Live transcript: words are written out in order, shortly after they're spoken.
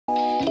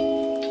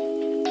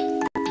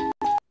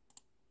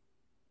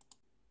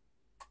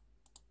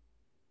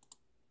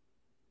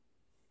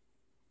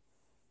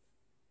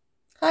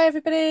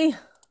everybody.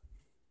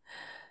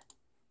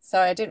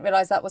 Sorry, I didn't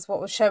realise that was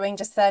what was showing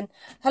just then.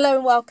 Hello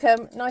and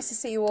welcome. Nice to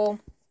see you all.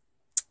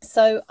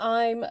 So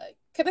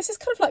this is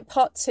kind of like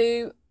part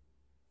 2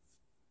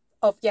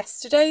 of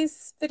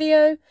yesterday's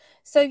video.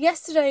 So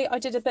yesterday I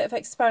did a bit of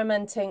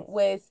experimenting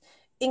with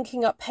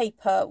inking up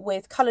paper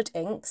with coloured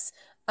inks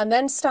and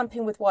then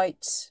stamping with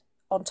white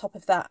on top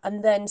of that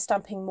and then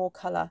stamping more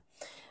colour.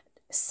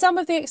 Some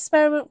of the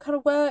experiment kind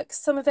of works,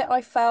 some of it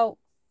I felt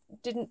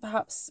didn't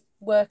perhaps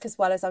work as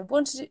well as I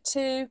wanted it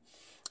to.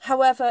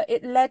 However,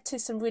 it led to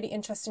some really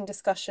interesting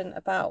discussion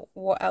about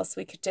what else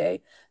we could do.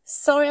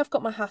 Sorry, I've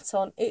got my hat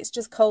on. It's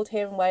just cold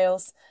here in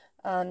Wales,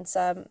 and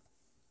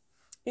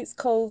it's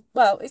cold.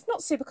 Well, it's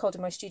not super cold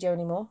in my studio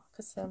anymore,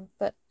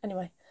 but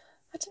anyway,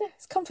 I don't know.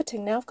 It's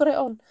comforting now. I've got it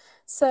on.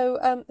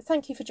 So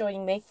thank you for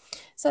joining me.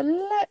 So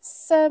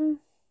let's.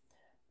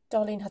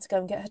 Darlene had to go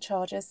and get her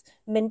chargers.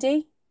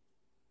 Mindy,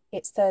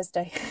 it's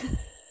Thursday.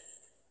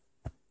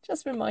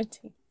 Just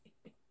reminding.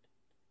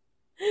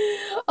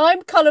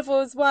 I'm colourful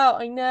as well,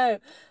 I know.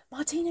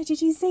 Martina,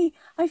 did you see?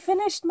 I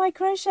finished my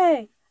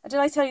crochet. Did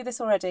I tell you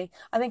this already?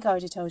 I think I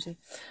already told you.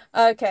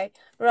 Okay,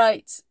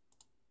 right.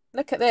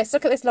 Look at this.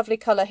 Look at this lovely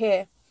colour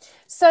here.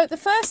 So the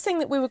first thing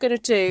that we were going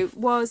to do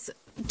was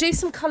do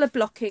some colour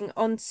blocking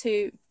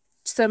onto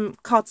some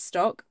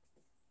cardstock.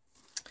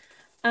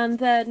 And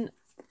then,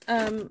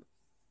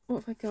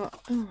 what have I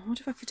got? Oh, what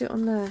if I could do it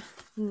on there?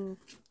 What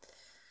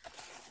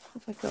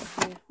have I got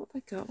here? What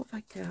have I got? What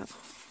have I got?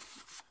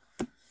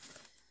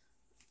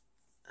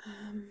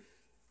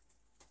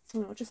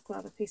 I'll just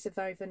grab a piece of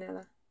Very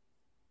Vanilla.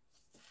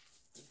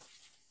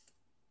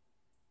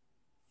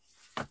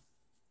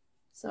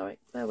 Sorry,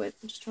 bear with.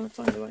 I'm just trying to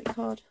find the right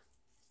card.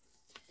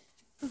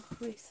 Oh,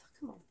 Ruth,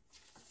 come on.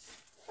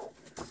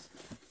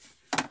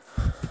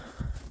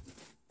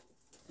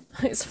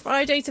 It's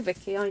Friday to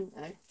Vicky, I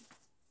know.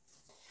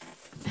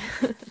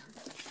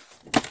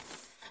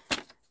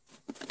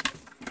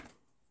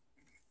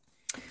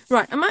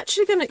 Right, I'm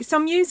actually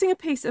I'm using a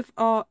piece of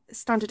our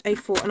standard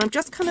A4 and I'm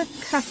just kind of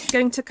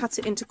going to cut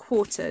it into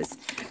quarters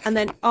and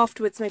then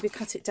afterwards maybe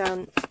cut it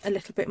down a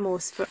little bit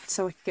more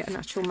so I can get an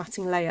actual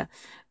matting layer.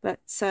 But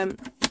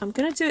I'm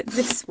going to do it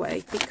this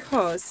way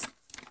because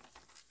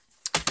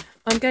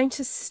I'm going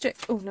to stick...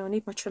 Oh no, I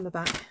need my trimmer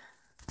back.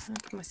 I'll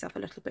give myself a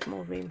little bit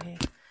more room here.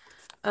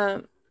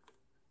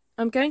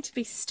 I'm going to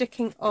be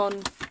sticking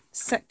on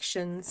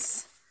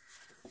sections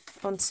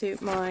onto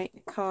my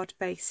card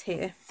base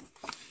here.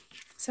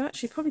 So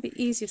actually probably the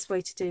easiest way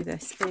to do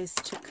this is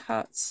to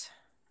cut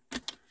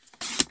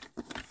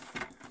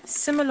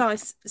similar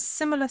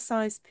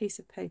sized piece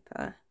of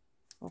paper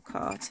or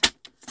card.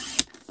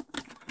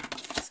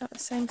 Is that the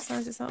same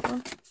size as that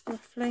one,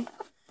 roughly?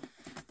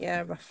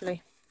 Yeah,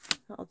 roughly.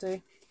 That'll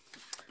do.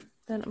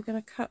 Then I'm going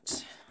to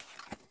cut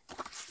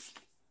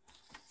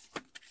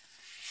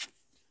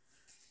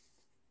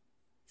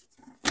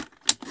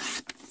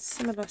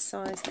similar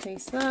sized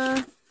piece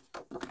there.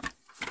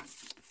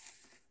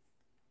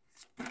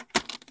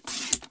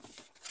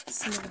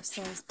 Similar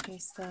size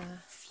piece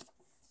there.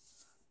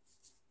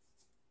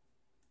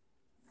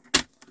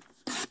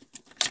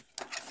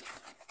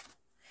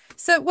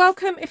 So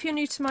welcome if you're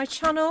new to my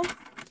channel.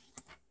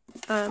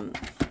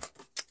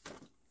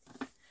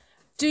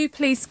 Do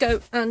please go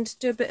and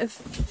do a bit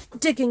of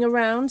digging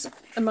around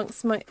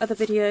amongst my other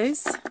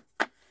videos.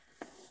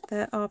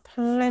 There are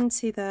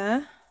plenty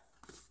there.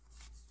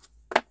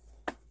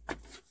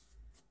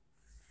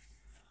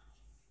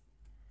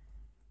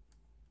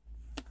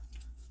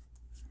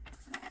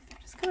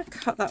 I'm going to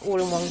cut that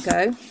all in one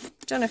go.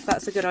 Don't know if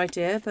that's a good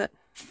idea, but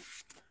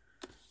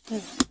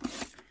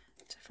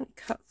definitely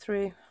cut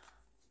through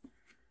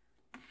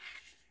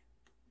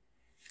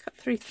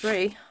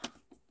 3.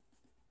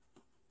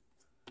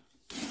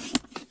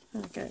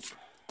 There we go.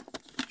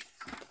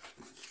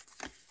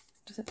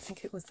 Doesn't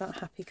think it was that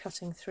happy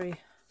cutting through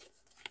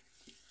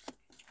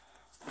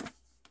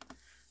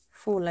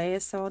 4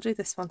 layers, so I'll do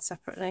this one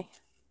separately.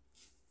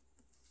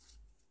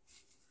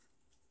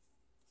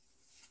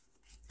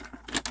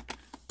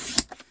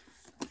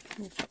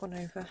 Move that one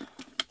over.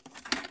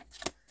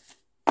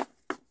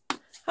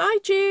 Hi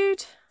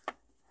Jude.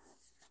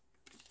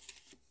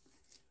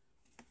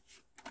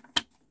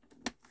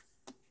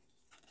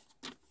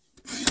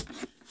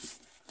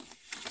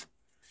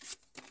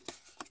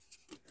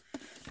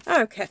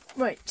 Okay,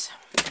 right.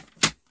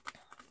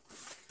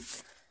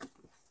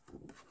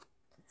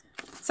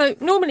 So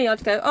normally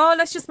I'd go, oh,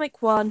 let's just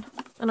make 1.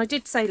 And I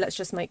did say let's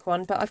just make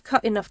 1, but I've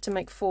cut enough to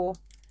make 4.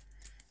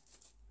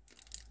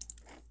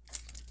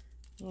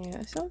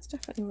 Yeah, so it's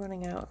definitely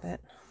running out a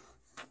bit.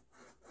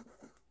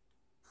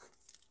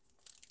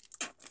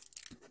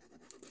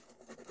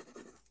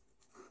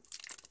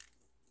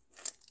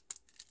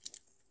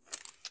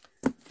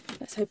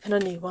 Let's open a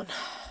new one.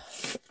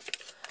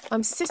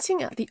 I'm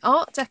sitting at the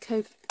Art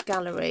Deco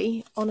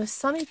Gallery on a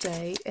sunny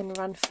day in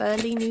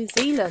Ranfurly, New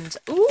Zealand.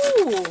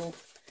 Ooh,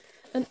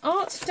 an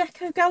Art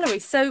Deco gallery.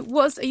 So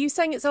are you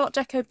saying it's Art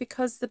Deco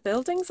because the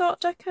building's Art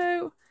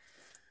Deco?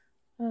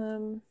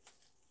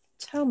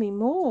 Tell me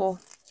more.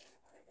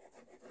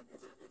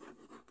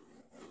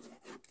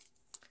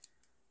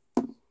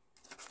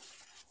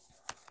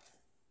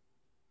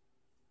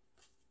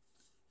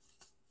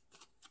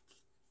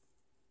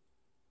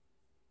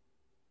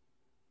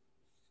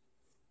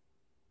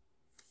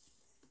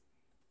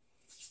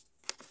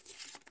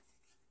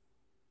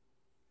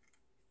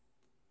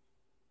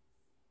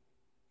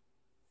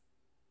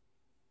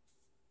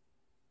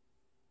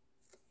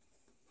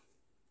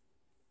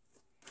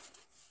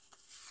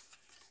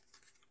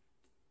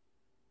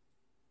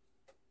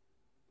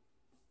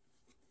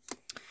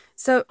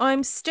 So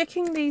I'm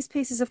sticking these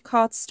pieces of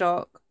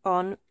cardstock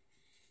on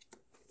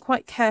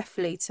quite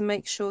carefully to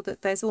make sure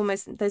that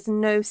there's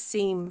no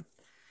seam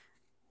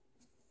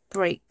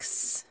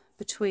breaks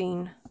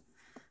between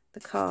the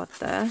card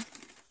there.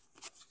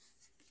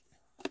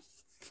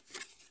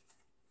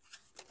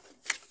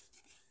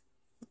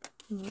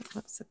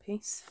 That's a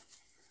piece.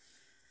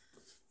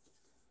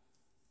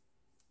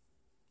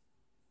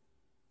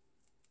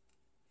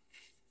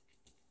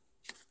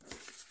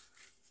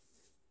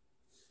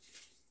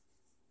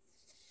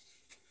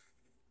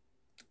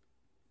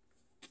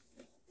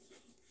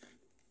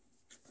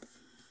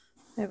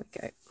 There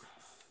we go.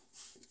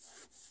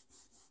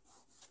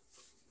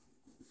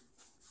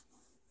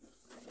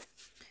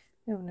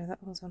 Oh no,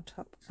 that one's on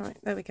top. All right,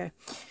 there we go.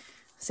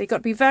 So you've got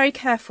to be very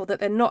careful that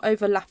they're not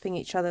overlapping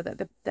each other,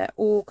 that they're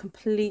all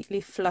completely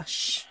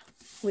flush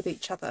with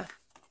each other.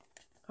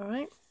 All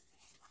right.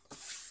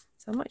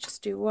 So I might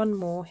just do one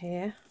more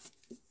here.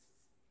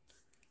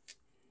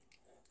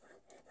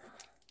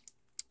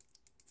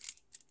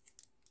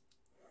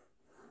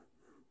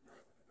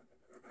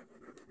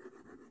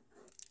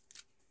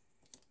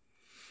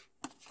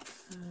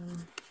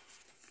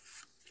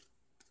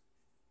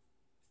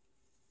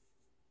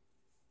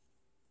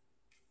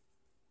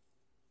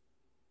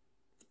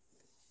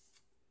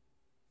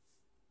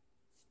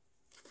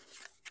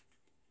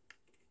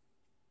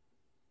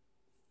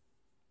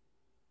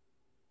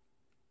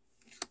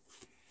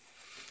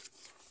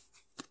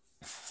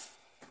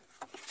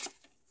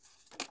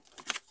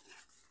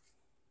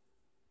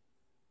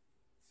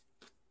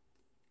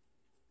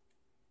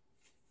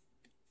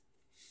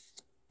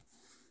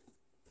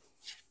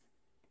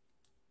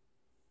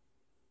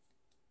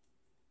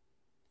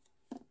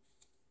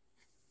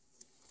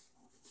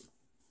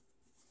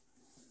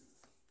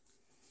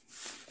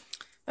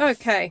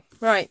 Okay,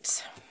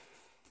 right.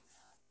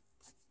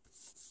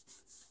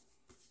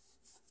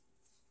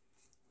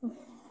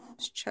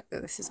 Let's check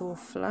that this is all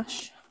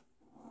flush.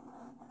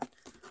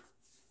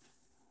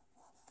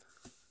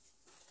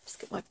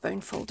 Just get my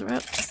bone folder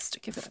out just to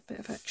give it a bit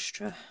of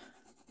extra.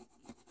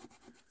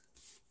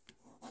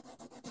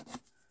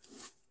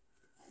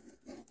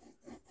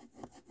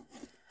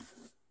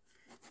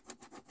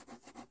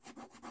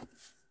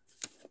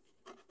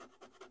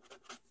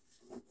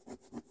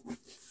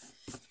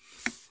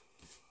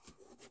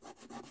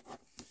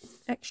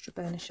 Extra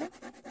burnisher.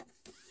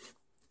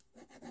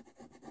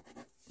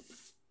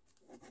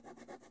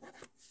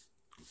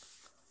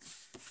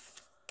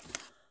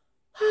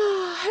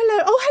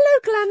 Hello. Oh, hello,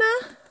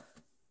 Glenna.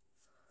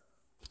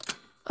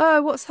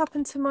 Oh, what's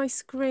happened to my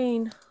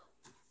screen?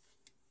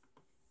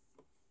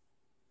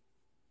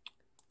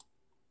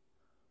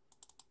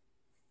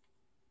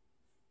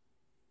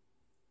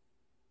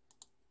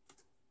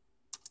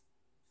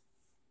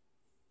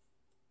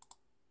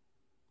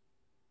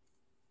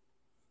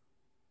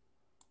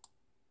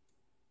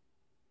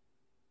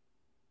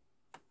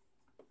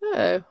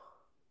 Oh,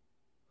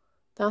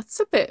 that's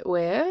a bit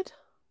weird.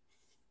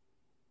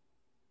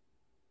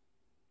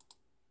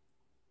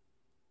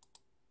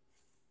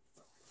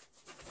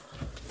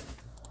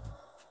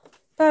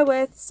 Bear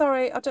with,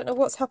 sorry, I don't know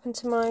what's happened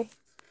to my...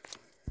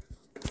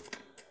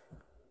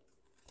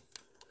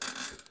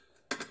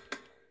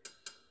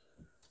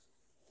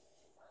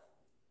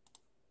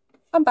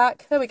 I'm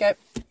back, there we go.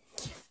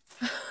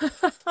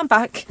 I'm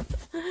back.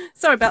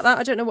 Sorry about that,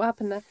 I don't know what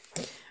happened there.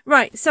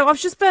 Right, so I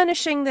was just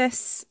burnishing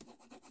this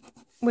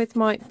with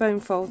my bone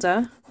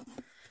folder.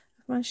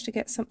 I've managed to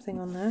get something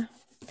on there.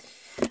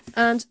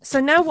 And so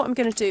now what I'm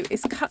going to do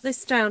is cut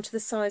this down to the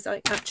size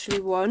I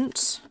actually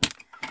want.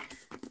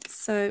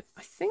 So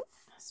I think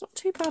it's not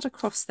too bad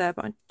across there,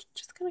 but I'm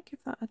just going to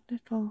give that a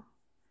little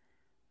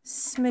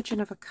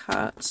smidgen of a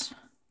cut.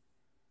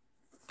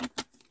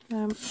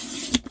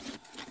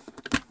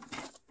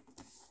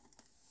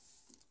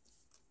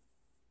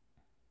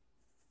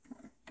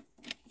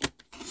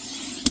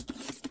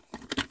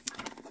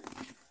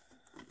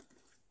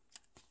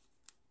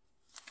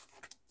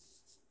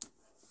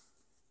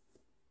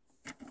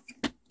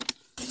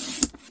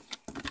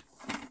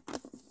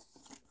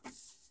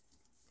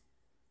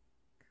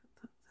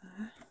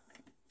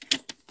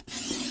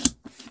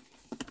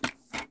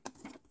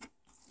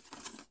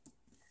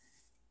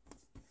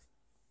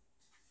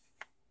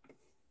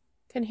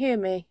 Can hear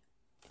me?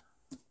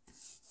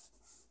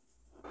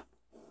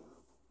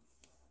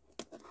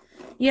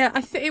 Yeah,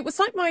 I think it was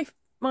like my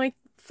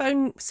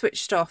phone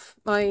switched off.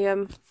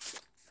 So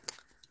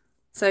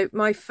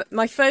my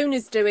phone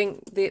is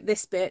doing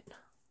this bit.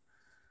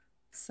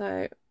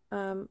 So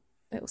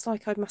it was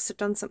like I must have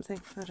done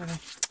something. I don't know.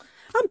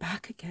 I'm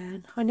back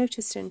again. I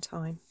noticed in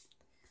time.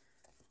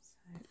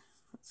 So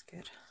that's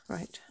good.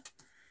 Right.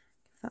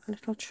 Give that a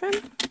little trim.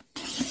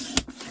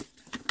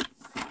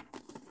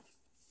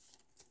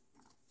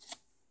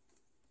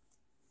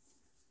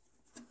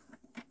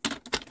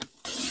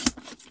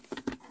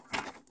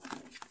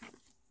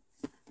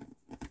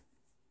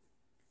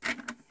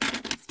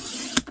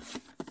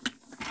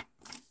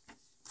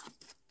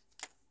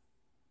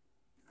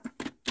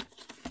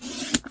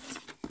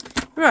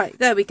 Right,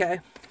 there we go.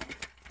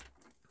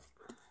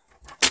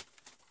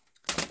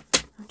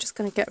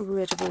 going to get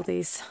rid of all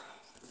these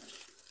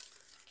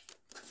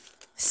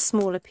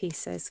smaller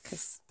pieces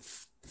because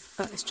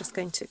that is just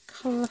going to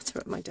clutter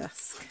up my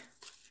desk.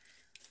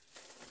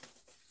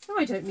 Oh,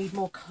 I don't need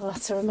more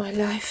clutter in my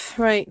life.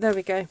 Right, there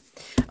we go.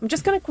 I'm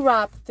just going to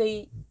grab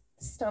the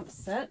stamp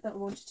set that I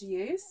wanted to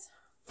use.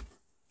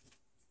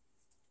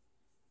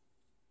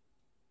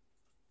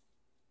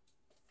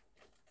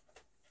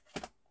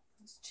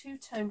 It's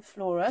two-tone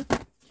flora.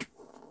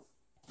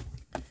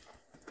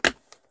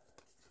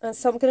 And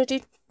so I'm going to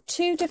do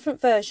two different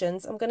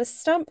versions. I'm going to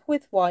stamp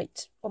with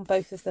white on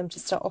both of them to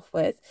start off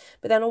with,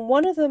 but then on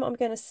one of them I'm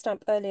going to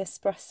stamp early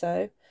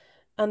espresso,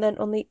 and then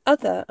on the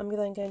other I'm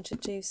then going to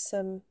do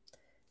some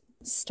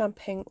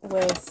stamping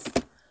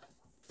with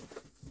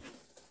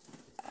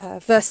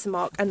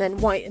Versamark and then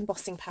white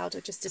embossing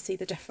powder just to see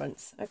the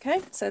difference.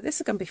 Okay, so this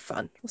is going to be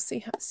fun. We'll see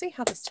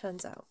how this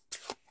turns out.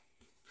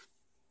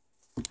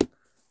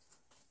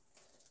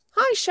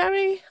 Hi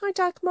Sherry, hi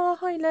Dagmar,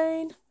 hi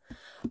Lane,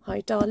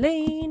 hi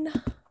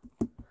Darlene,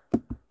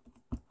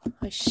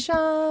 hi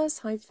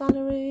Shaz, hi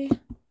Valerie.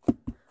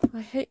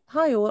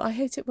 Hi all. I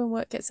hate it when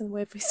work gets in the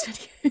way of these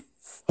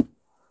videos.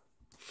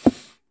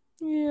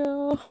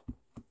 Yeah.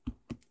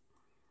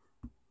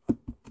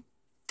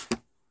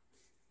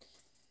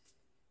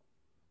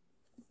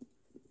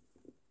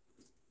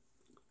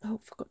 Oh,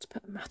 forgot to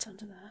put a mat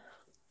under there.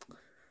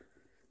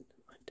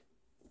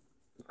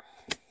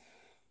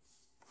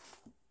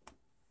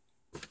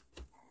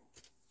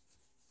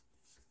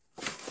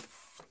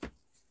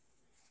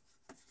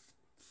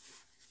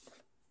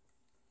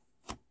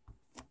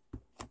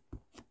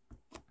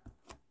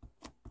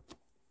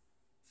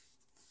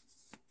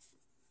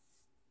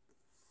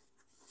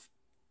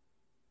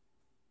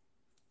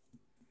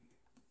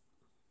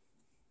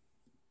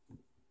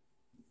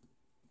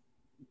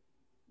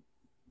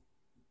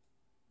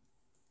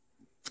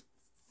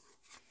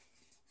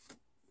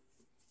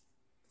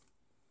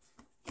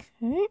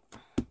 Okay.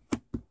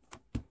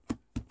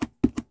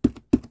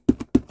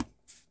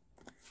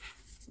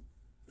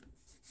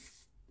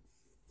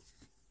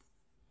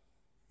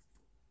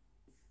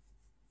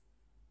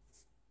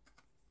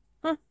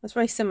 That's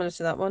very similar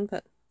to that one,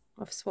 but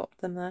I've swapped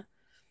them there.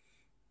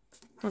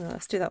 Oh no,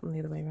 let's do that one the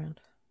other way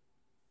around.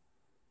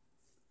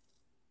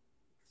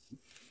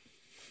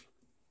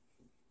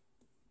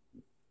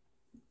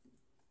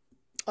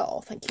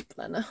 Oh, thank you,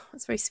 Glenna.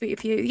 That's very sweet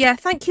of you. Yeah,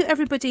 thank you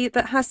everybody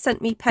that has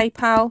sent me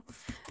PayPal.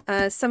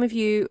 Some of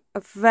you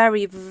are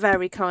very,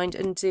 very kind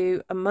and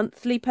do a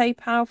monthly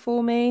PayPal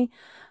for me.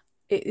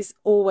 It is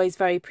always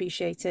very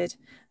appreciated.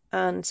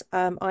 And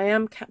I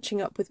am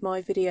catching up with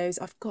my videos.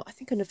 I've got, I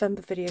think, a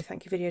November video,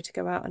 thank you video to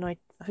go out, and I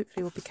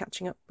hopefully will be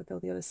catching up with all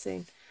the others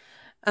soon.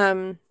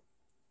 And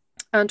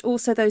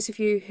also those of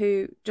you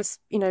who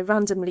just, you know,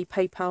 randomly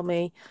PayPal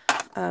me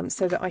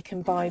so that I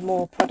can buy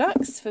more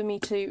products for me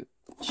to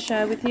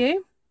share with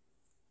you.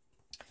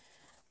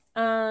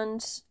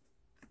 And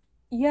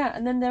yeah,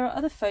 and then there are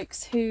other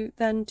folks who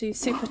then do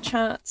super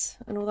chat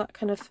and all that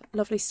kind of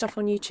lovely stuff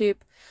on YouTube.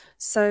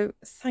 So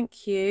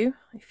thank you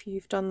if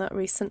you've done that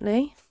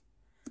recently.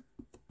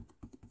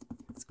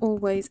 It's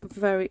always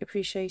very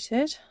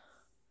appreciated.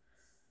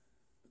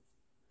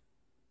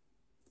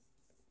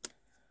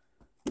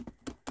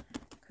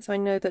 Because I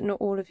know that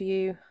not all of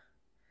you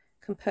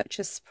can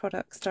purchase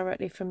products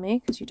directly from me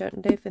because you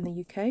don't live in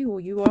the UK or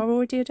you are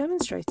already a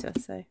demonstrator,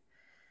 so,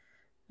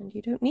 and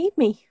you don't need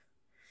me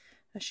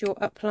as your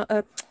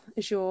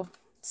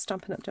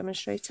Stampin' Up!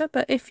 Demonstrator.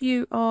 But if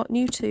you are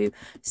new to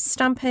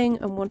stamping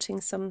and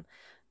wanting some,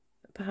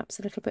 perhaps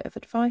a little bit of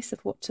advice of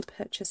what to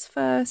purchase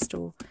first,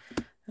 or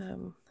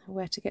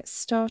where to get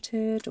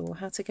started, or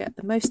how to get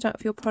the most out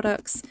of your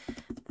products,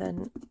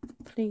 then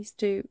please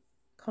do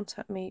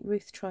contact me,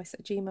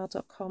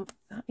 ruthtrice@gmail.com.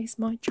 That is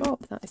my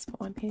job. That is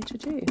what I'm here to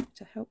do,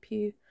 to help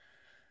you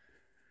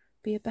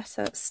be a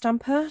better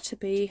stamper, to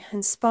be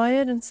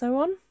inspired and so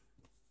on.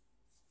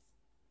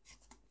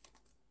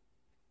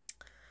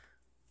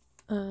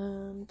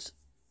 And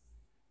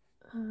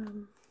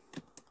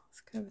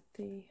let's go with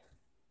these.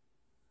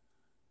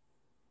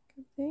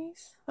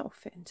 That will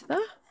fit into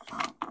there.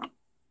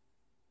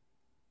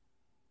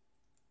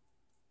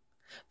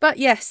 But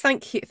yes,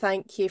 thank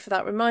you for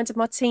that reminder,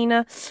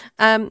 Martina.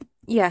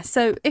 Yeah,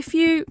 so if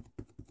you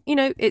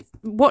know,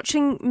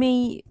 watching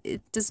me,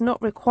 it does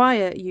not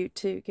require you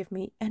to give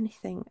me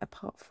anything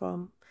apart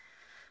from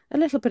a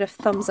little bit of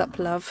thumbs up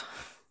love,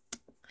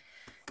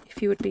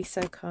 if you would be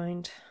so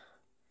kind.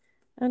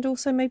 And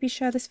also maybe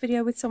share this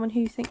video with someone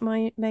who you think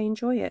may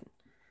enjoy it.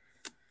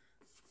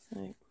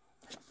 So.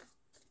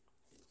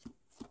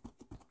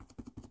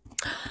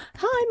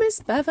 Hi, Miss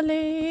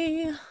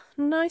Beverly.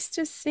 Nice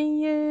to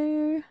see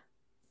you.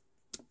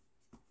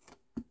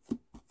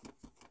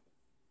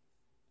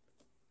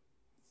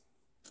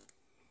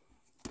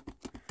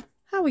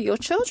 How are your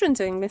children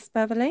doing, Miss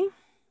Beverly?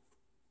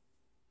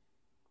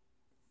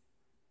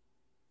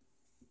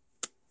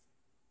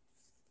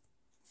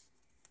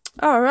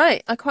 All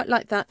right, I quite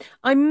like that.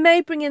 I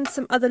may bring in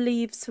some other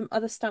leaves from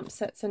other stamp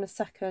sets in a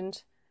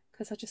second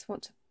because I just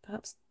want to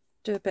perhaps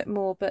do a bit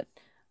more, but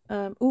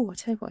Oh, I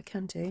tell you what I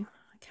can do.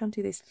 I can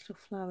do these little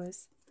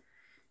flowers.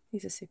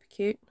 These are super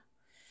cute.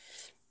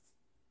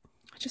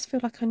 I just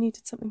feel like I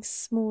needed something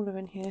smaller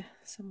in here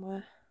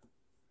somewhere.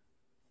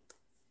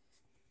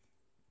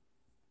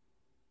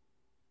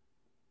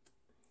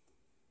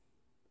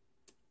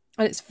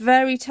 And it's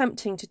very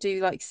tempting to do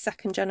like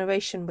second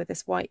generation with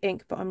this white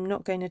ink, but I'm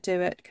not going to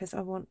do it because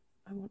I want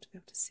to be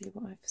able to see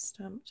what I've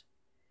stamped.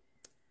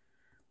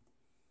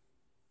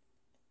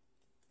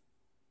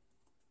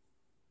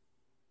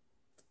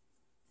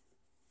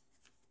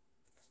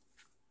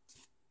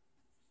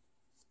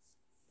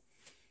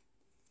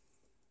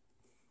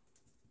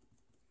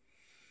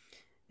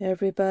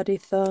 Everybody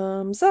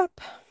thumbs up.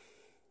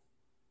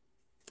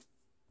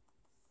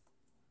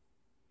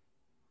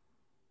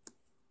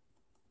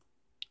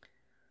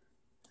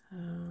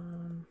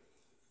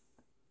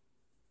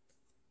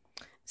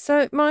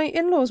 So my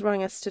in-laws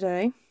rang us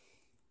today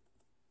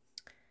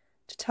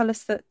to tell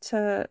us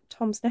that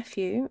Tom's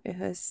nephew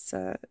has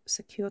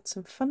secured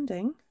some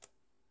funding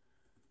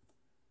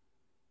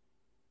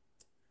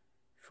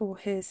for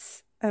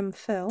his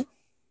MPhil.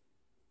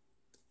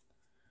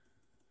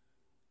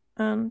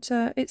 And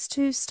it's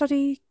to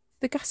study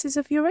the gases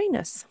of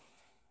Uranus.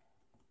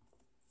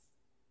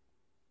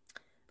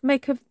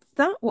 Make of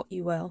that what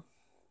you will.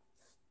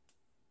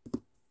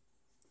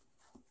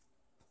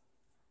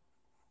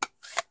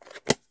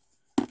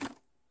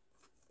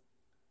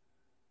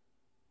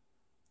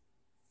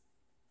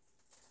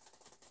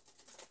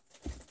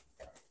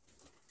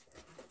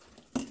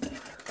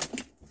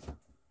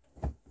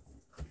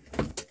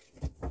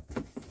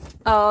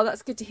 Oh,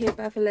 that's good to hear,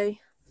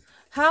 Beverly.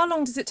 How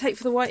long does it take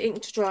for the white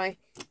ink to dry?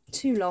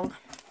 Too long,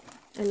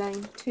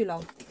 Elaine, too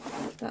long.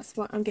 That's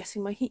why I'm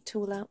getting my heat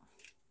tool out.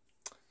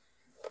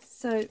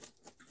 So,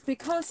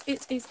 because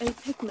it is a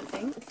pigment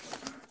ink,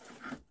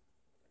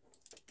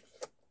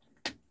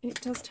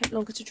 it does take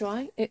longer to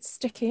dry. It's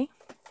sticky.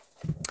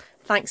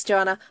 Thanks,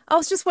 Joanna. I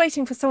was just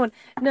waiting for someone.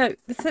 No,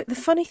 the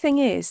funny thing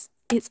is,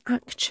 it's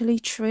actually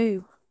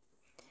true.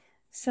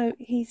 So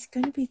he's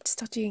going to be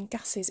studying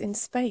gases in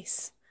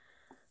space.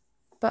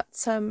 But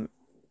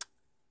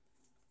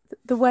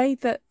the way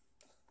that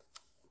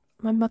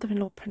my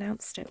mother-in-law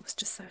pronounced it was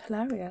just so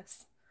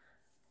hilarious.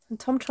 And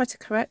Tom tried to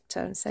correct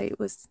her and say it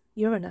was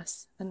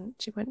Uranus. And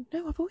she went,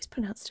 no, I've always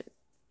pronounced it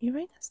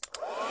Uranus.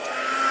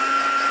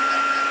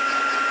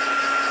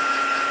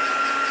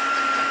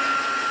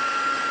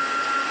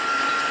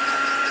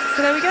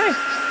 So there we go.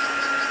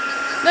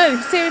 No,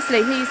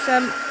 seriously, he's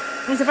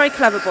a very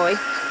clever boy.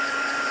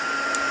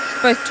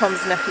 Both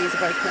Tom's nephews are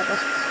very clever.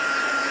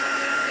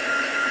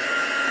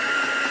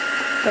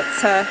 But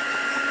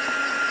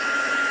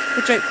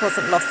the joke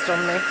wasn't lost on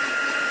me.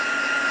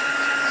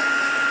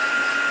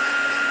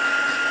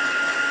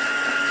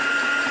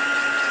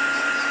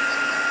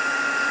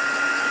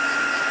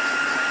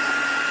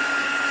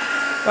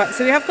 Right,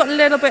 so we have got a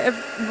little bit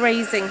of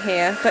raising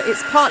here, but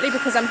it's partly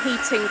because I'm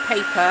heating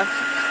paper.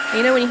 And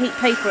you know when you heat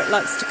paper it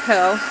likes to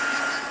curl.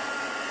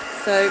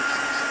 So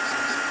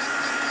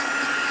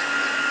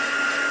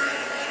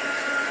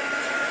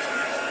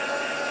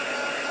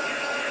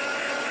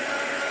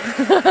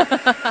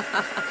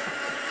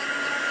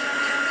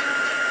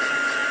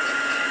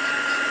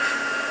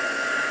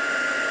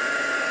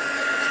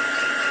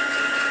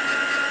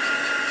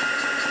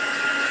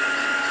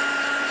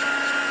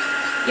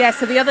yeah,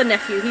 so the other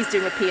nephew, he's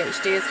doing a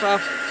PhD as well.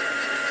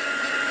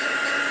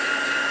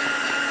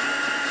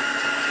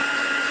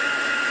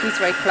 He's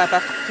very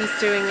clever. He's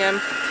doing,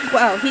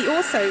 well, he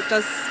also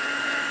does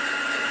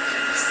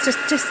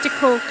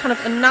statistical kind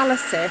of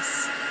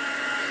analysis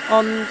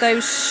on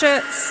those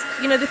shirts.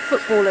 You know, the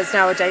footballers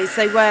nowadays,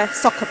 they wear,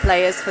 soccer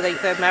players for the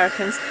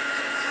Americans,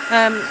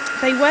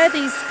 they wear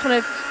these kind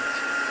of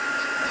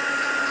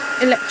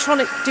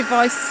electronic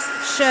device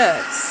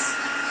shirts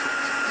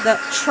that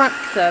track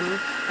them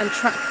and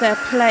track their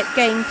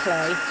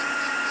gameplay.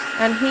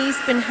 And he's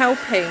been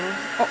helping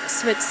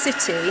Oxford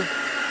City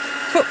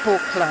Football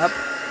Club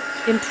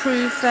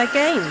improve their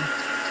game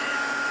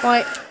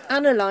by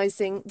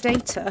analysing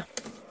data.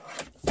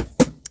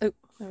 Oh,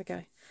 there we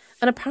go.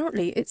 And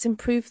apparently it's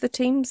improved the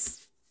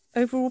team's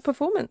overall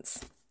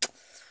performance.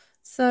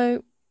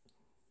 So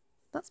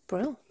that's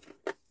brilliant.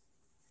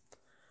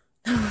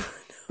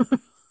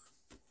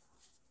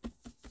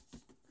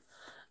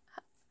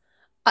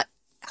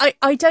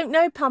 I don't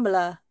know,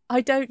 Pamela. I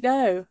don't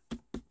know.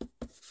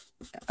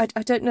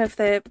 I don't know if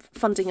they're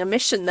funding a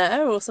mission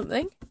there or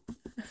something.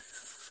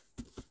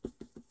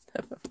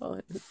 Never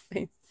mind.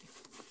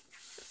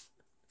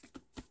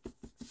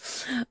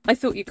 I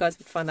thought you guys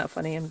would find that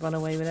funny and run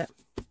away with it.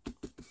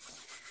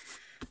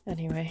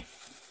 Anyway,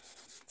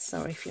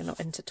 sorry if you're not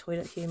into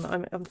toilet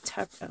humour.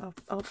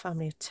 Our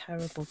family are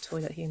terrible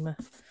toilet humour.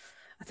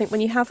 I think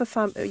when you have a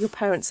family, your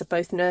parents are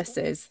both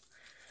nurses.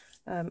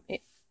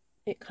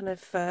 It kind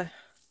of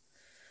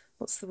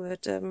what's the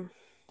word?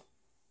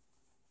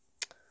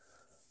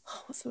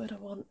 What's the word I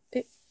want?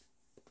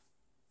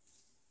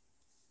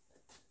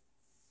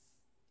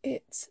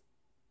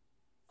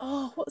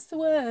 Oh, what's the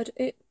word?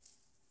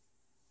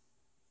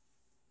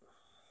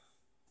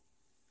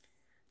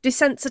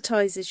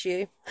 desensitizes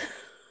you.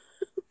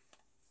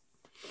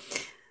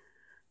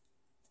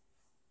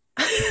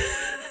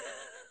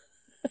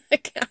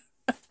 Okay.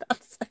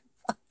 That's so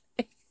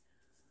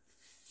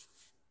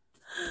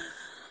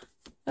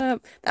funny.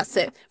 That's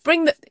it.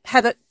 Bring the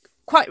Heather.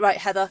 Quite right,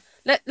 Heather.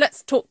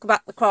 Let's talk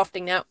about the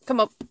crafting now. Come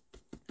on.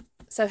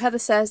 So Heather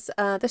says,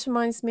 this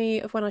reminds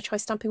me of when I try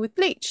stamping with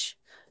bleach.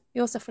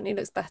 Yours definitely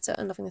looks better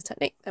and loving this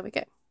technique. There we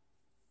go.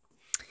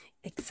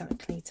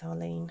 Exactly,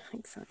 Darlene.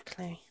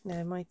 Exactly.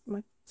 No, my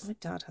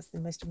dad has the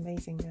most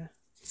amazing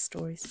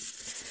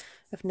stories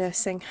of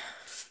nursing.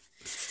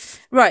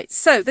 Right,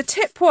 so the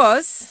tip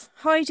was,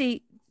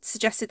 Heidi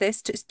suggested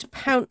this, to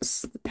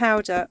pounce the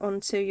powder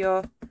onto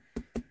your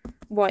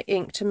white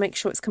ink to make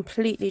sure it's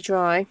completely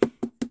dry.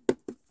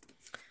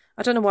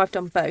 I don't know why I've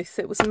done both.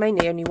 It was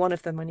mainly only one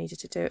of them I needed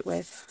to do it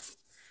with.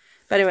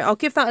 But anyway, I'll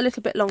give that a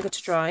little bit longer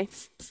to dry.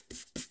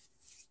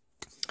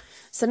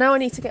 So now I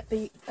need to get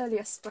the early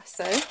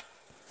espresso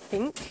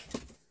ink.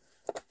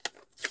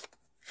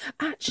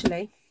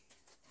 Actually,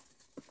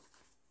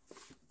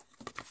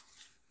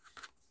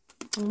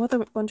 I'm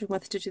wondering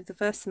whether to do the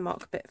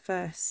Versamark bit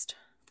first,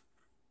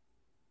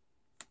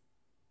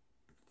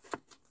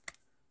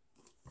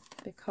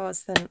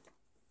 because then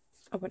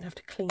I won't have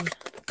to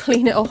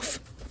clean it off.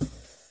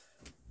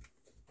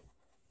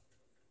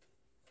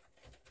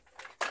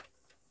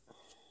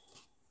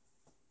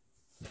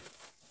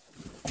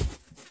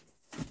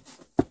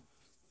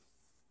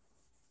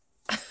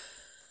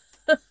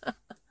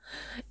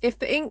 If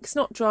the ink's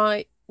not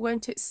dry,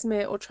 won't it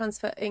smear or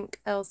transfer ink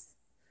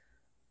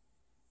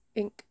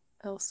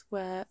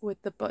elsewhere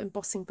with the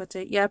embossing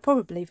buddy? Yeah,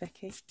 probably,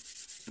 Vicky.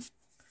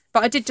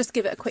 But I did just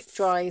give it a quick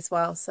dry as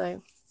well,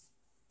 so.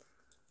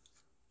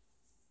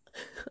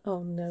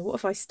 Oh no, what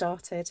have I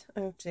started?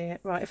 Oh dear.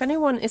 Right, if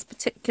anyone is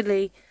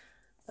particularly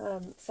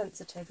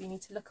sensitive, you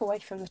need to look away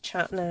from the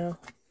chat now.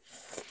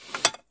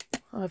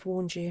 I've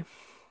warned you.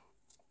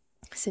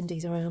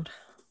 Cindy's around.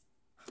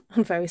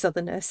 And various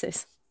other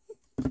nurses.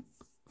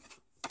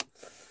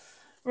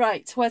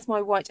 Right, where's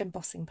my white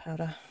embossing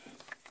powder?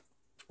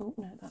 Oh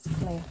no, that's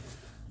clear.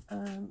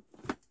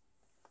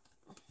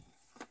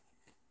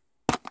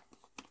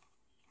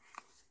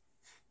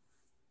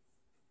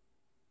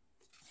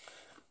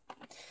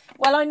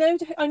 Well, I know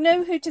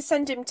who to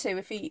send him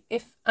to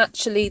if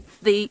actually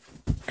if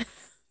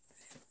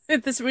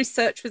this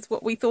research was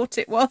what we thought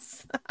it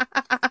was.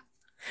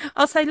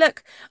 I'll say,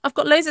 look, I've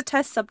got loads of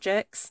test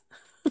subjects.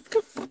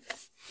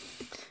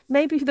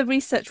 Maybe the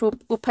research will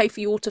pay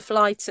for you all to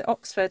fly to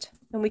Oxford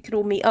and we could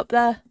all meet up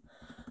there.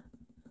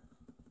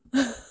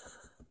 That's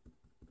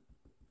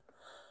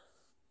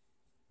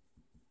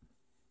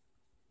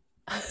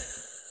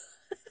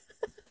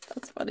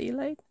funny,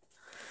 Elaine.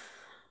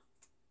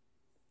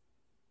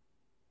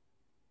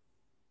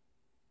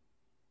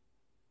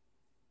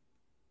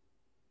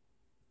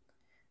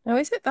 Now,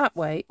 is it that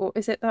way or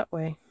is it that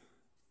way?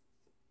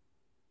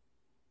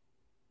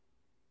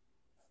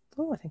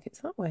 Oh, I think it's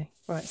that way.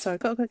 Right, so I've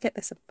got to go get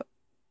this. Let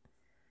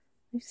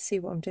me see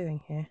what I'm doing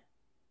here.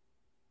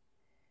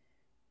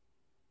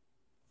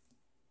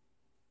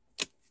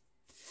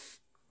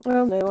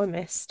 Oh no, I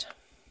missed.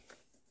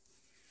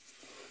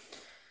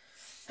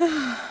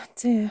 Oh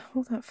dear,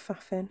 all that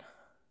faffing.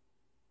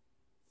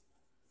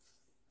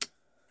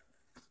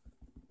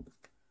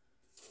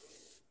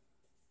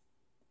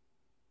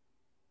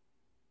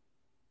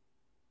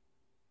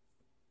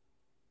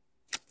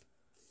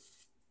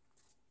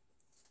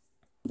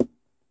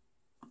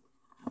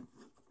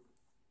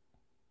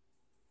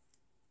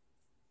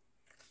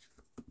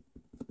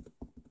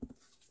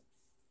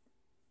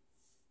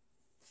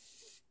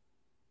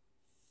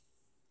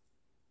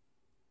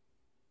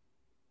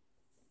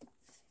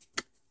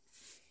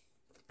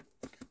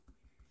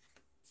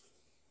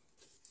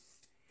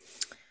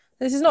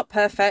 This is not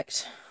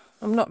perfect.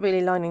 I'm not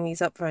really lining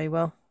these up very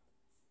well.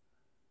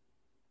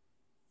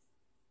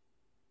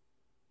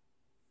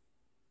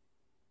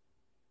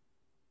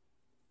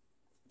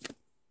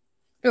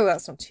 Oh,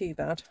 that's not too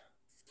bad.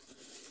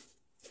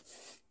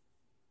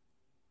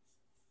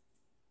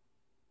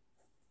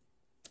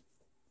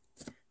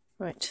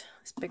 Right,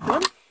 this big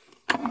one.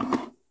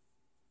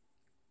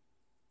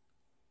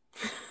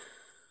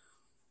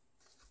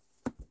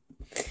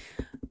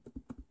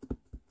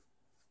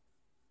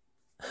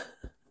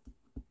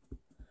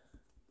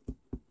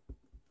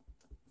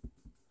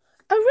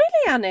 Oh,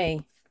 really,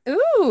 Annie?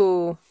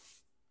 Ooh.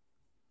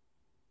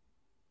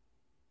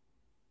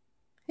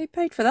 Who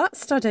paid for that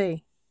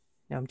study?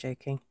 No, I'm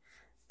joking.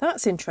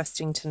 That's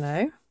interesting to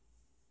know.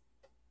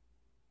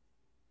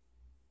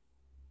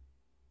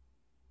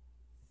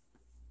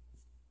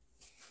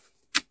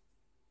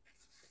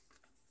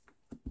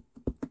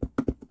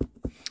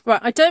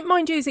 Right, I don't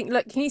mind using,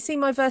 look, can you see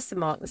my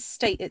Versamark, the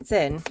state it's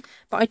in?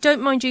 But I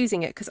don't mind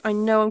using it because I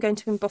know I'm going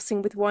to be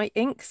embossing with white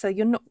ink, so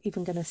you're not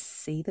even going to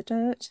see the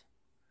dirt.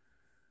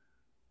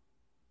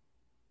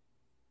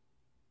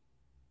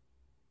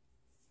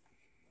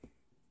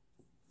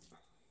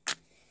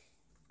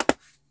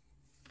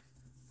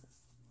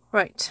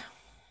 Right.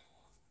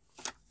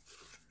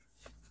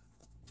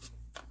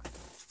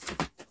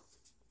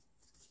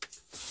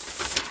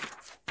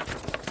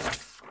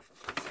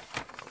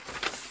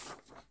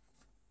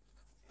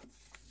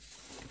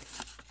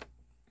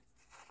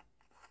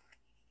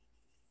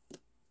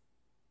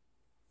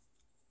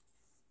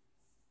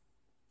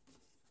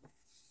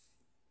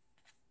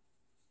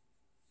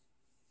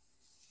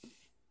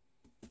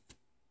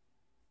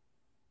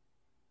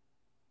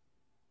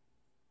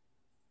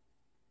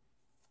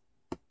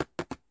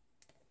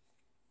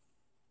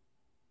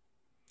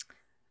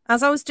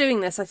 As I was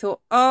doing this, I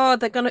thought, oh,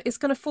 it's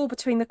gonna fall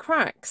between the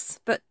cracks,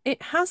 but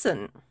it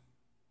hasn't.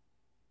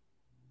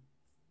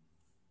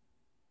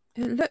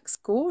 It looks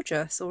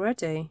gorgeous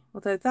already,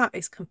 although that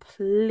is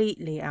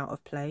completely out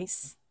of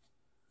place.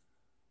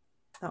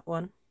 That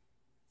one.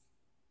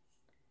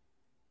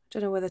 I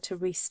don't know whether to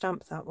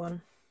restamp that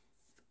one.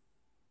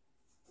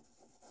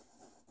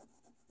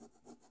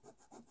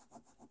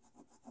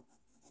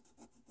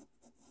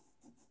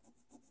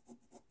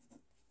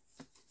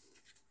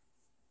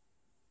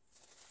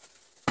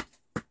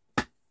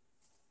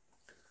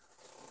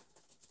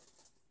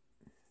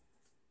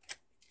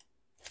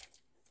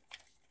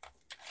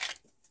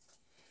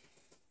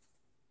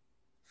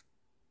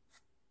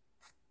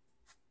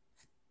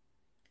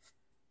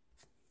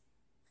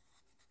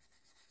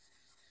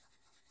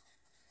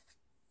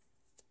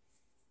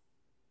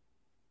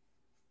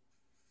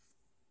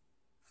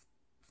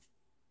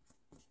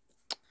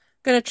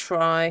 Gonna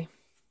try.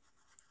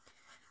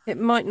 It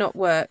might not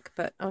work,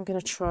 but I'm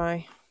gonna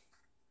try.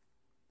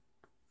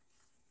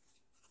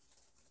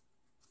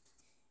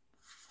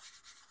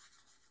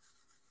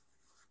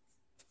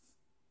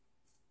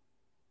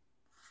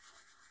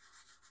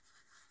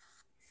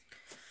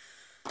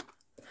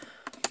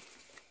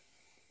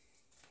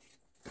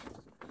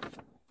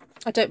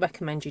 I don't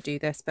recommend you do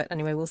this, but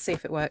anyway, we'll see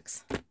if it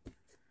works.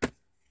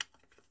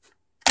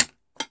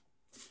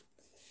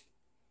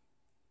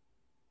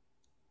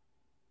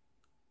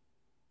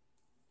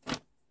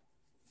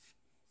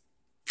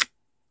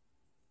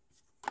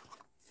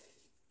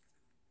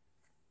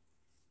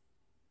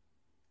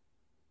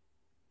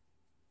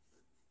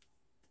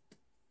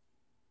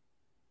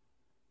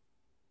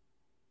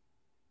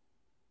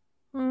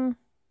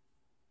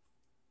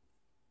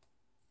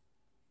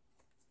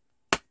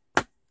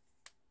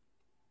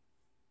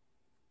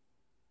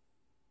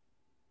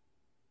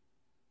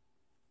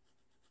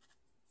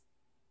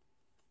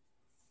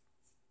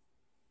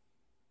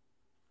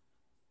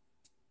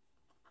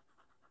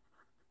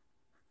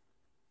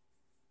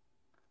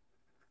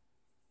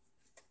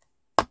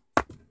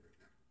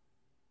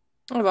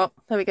 Oh well,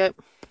 there we go.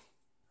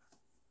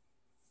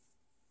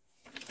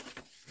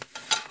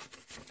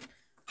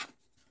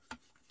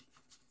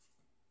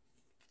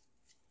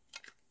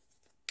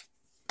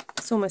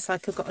 It's almost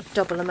like I've got a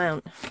double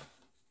amount.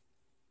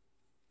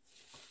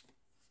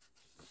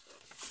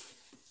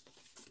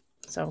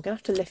 So I'm going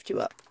to have to lift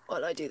you up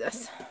while I do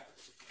this.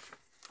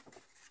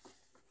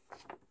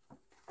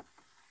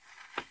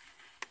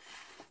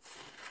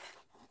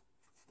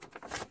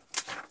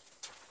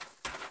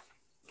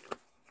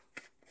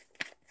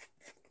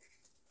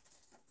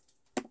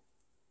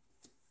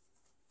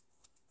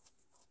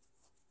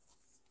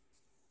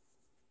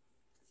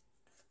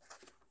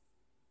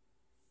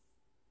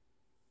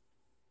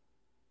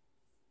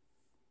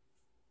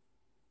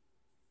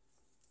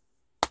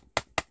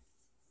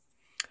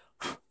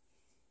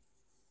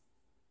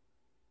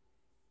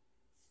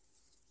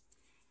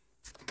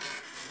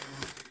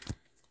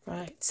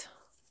 Right.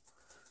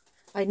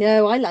 I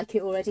know, I like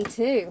it already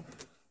too.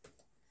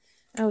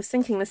 I was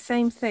thinking the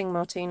same thing,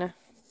 Martina.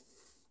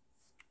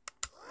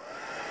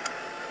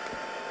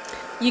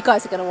 You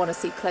guys are going to want to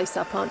see close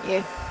up, aren't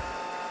you?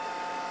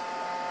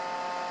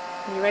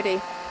 Are you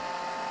ready?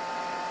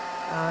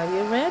 Are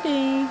you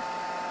ready?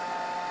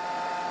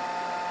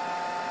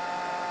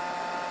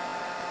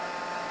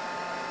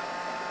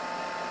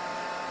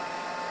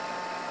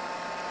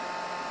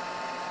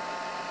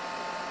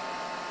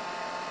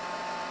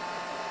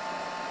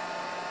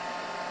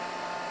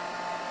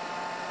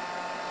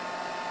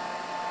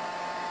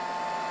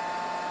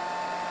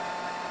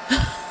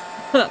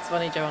 That's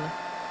funny, Joanna.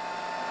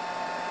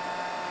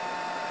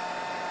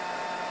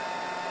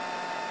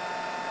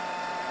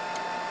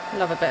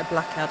 Love a bit of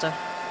Blackadder.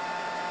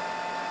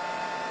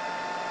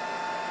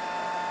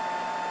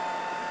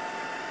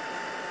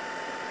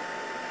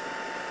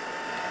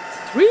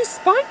 Three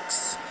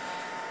spikes.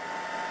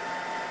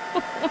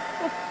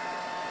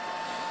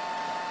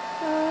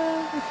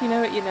 If you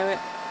know it, you know it.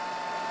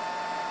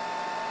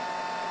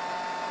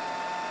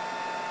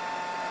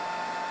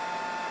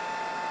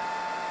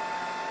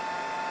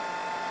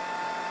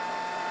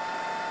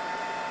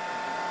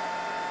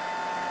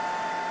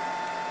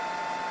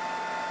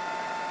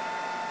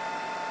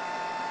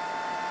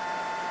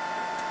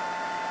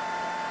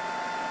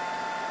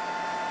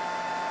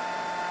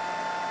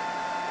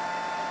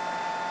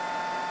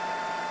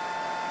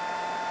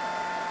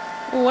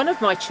 One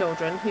of my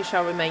children, who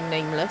shall remain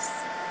nameless,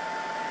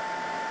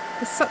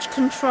 has such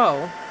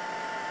control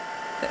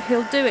that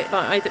he'll do it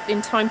like either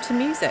in time to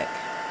music.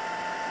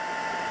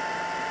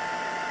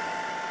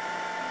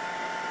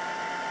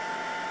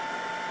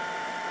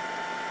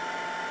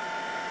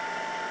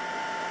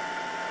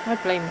 I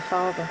blame the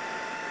father.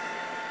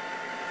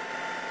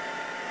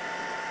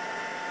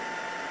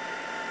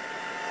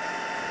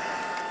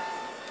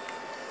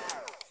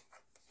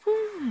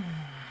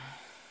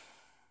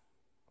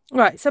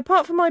 Right, so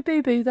apart from my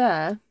boo-boo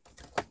there,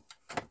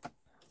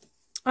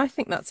 I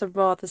think that's a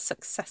rather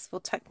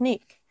successful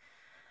technique.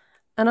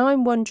 And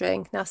I'm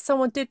wondering, now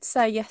someone did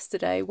say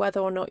yesterday whether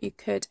or not you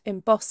could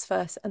emboss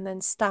first and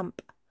then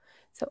stamp.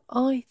 So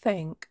I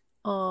think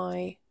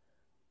I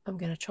am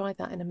going to try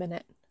that in a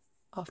minute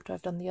after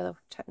I've done the other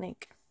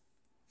technique.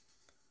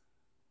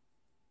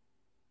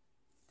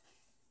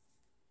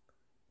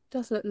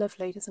 Does look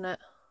lovely, doesn't it?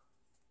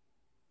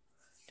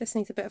 Just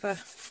needs a bit of a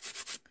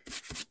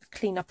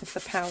clean up of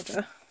the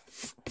powder.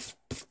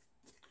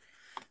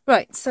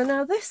 Right, so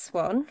now this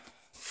one,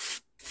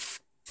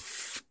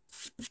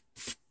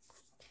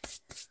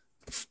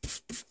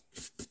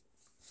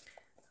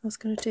 I was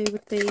going to do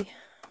with the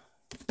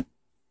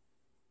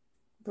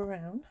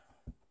brown.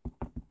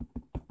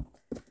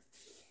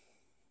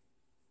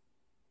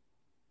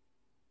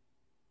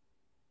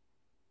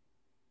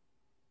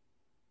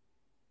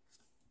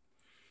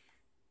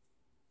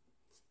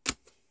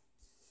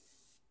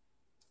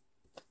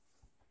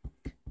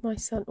 My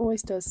son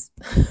always does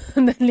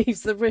and then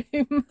leaves the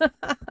room.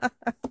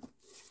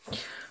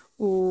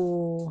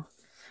 Oh,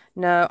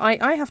 no,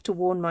 I have to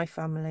warn my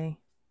family.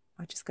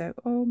 I just go,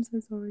 oh, I'm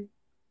so sorry.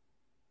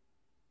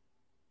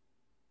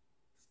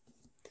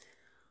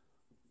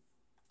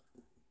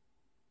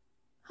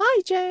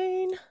 Hi,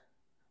 Jane.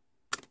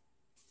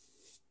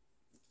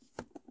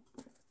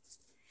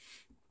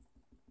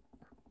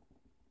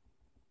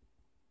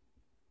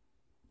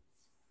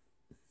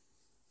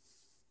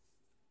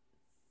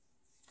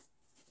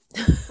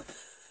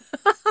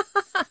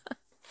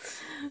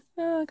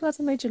 Oh, glad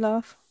I made you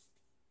laugh.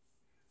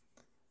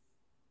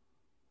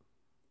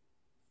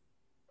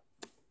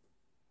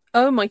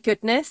 Oh my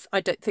goodness,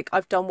 I don't think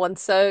I've done one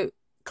so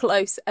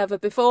close ever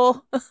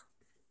before.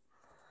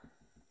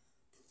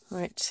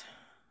 Right,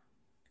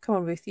 come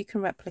on Ruth, you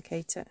can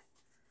replicate it.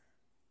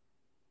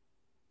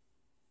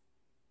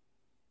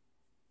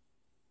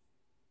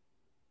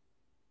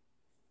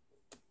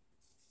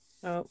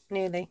 Oh,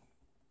 nearly.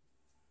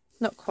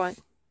 Not quite.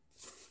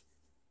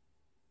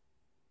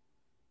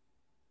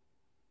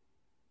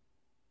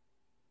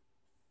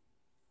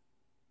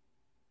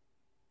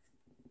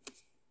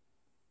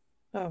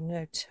 Oh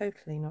no,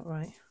 totally not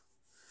right.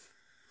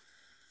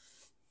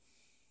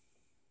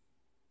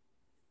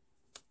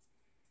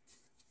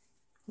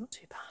 Not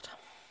too bad.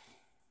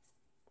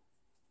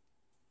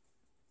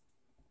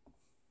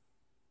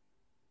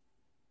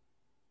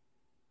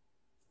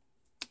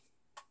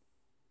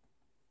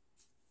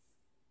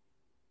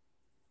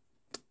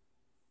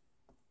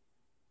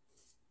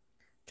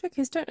 Trick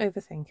is, don't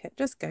overthink it,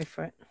 just go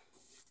for it.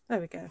 There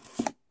we go.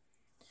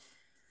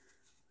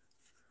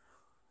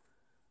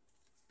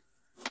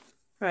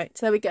 Right,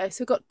 so there we go.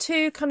 So we've got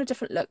two kind of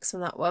different looks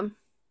on that one.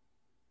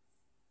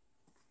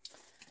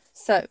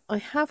 So I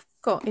have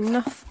got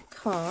enough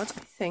card,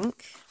 I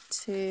think,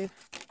 to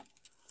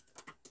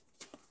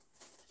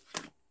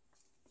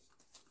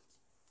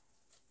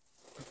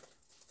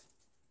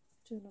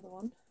do another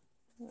one.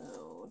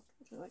 Oh,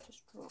 what did I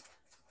just drop?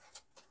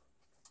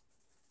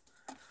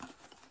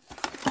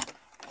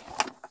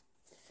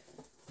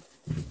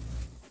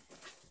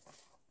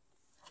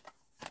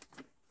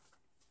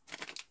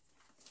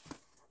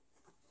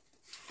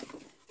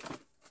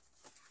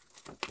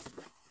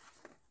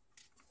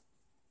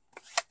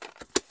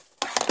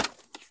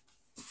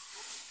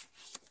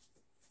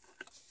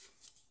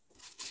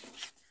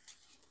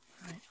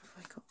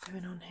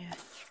 Going on here.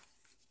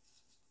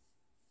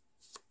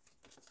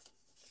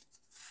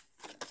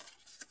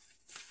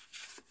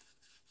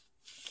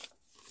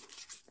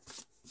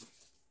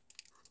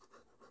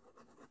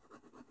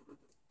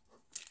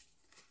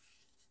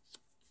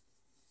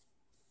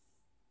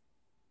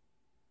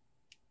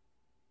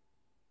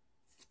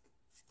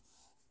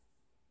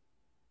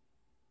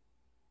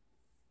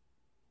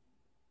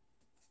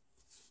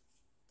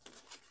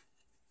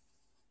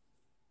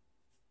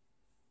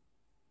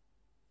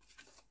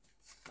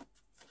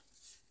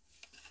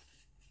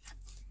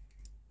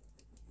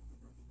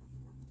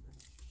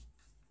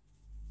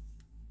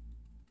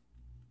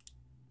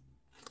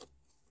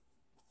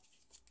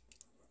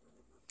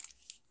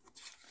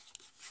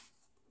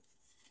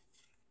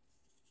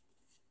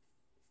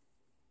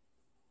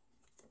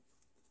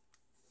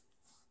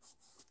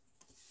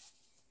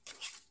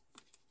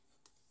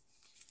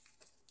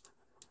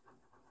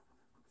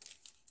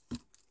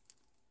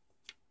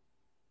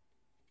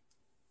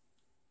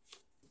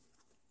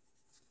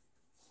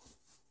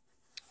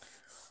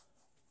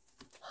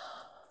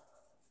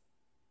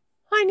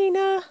 Hi,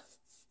 Nina.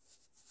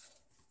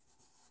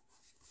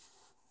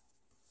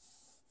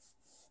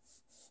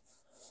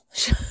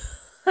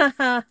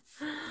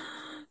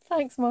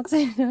 Thanks,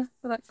 Martina,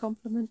 for that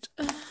compliment.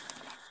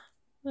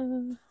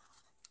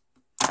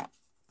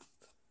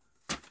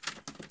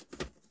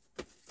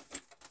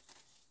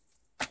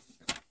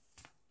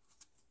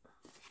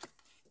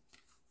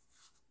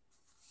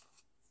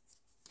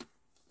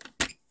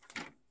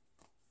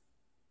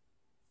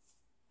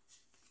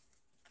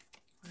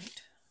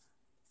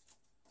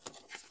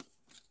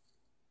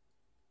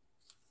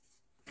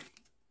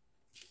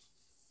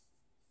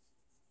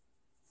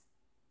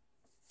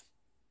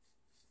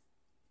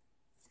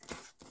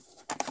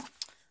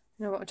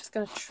 You know what, I'm just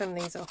going to trim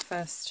these off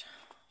first.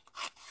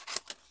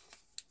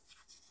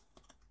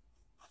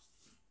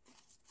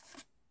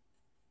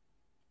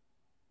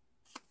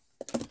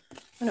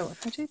 Oh no,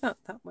 if I do that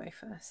way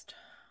first.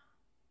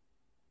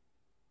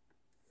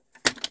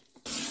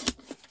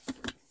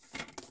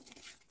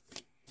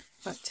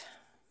 Right.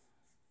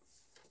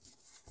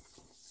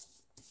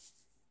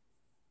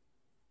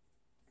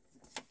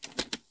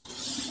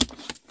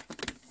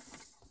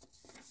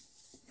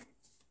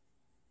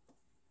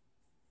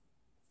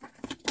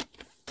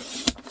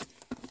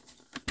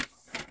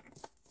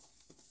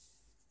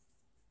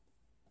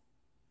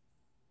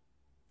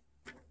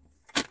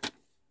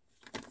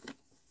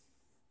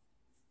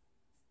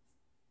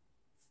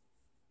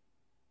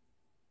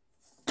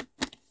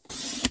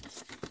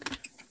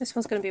 This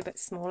one's going to be a bit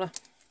smaller.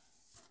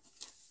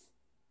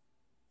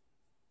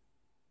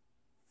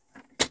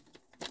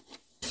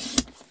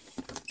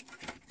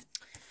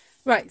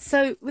 Right,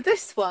 so with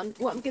this one,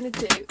 what I'm going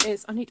to do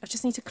is I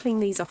just need to clean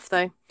these off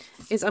though.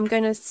 Is I'm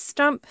going to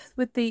stamp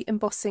with the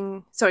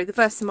embossing, sorry, the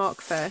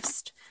Versamark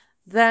first.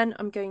 Then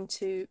I'm going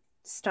to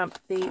stamp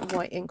the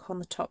white ink on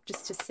the top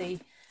just to see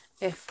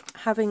if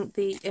having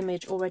the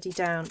image already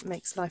down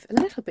makes life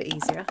a little bit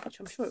easier, which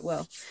I'm sure it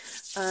will.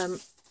 And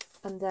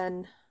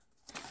then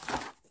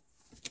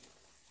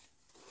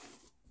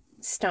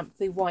stamp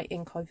the white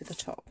ink over the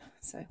top.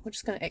 So we're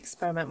just going to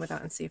experiment with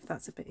that and see if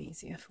that's a bit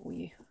easier for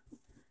you.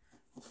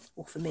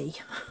 Or for me.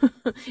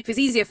 If it's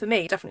easier for me,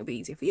 it'll definitely be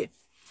easier for you.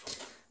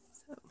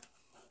 So.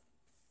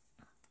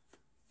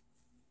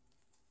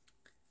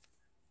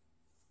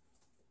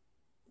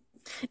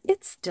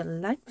 It's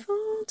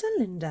delightful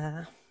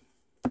Delinda.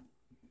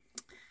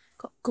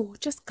 Got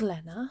gorgeous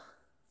Glenna.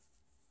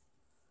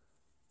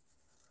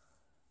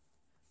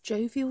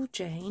 Jovial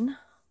Jane.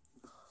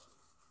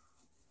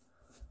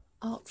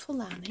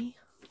 Artful Annie.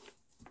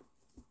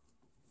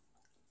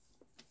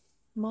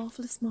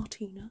 Marvellous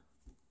Martina.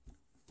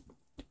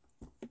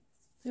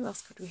 Who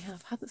else could we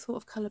have? Hadn't thought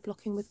of colour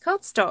blocking with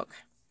cardstock.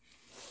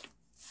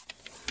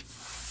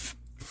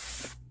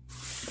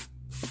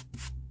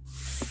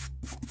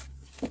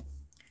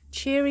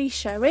 Cheery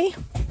Sherry.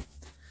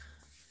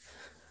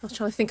 I was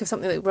trying to think of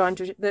something that rhymed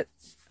with that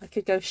I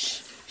could go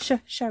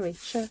sherry.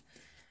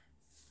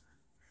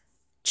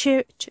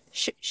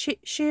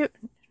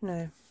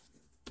 No,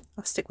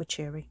 I'll stick with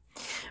cheery.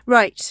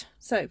 Right,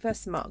 so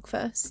Versamark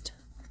first.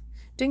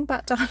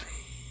 Dingbat darling.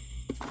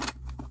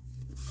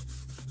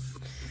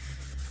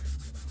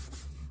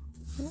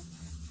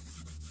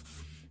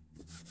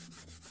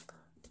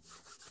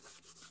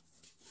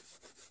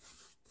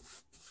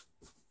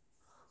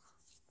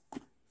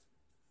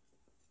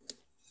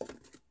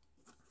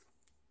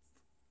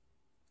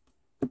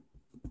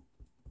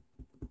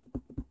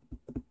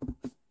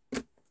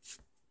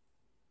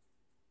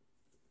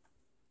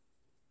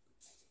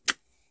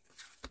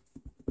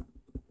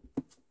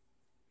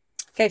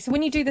 Okay, so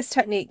when you do this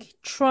technique,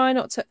 try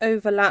not to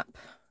overlap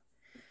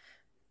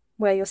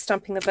where you're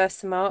stamping the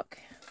Versamark,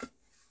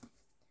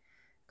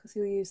 because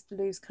you'll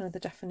lose kind of the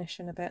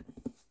definition a bit.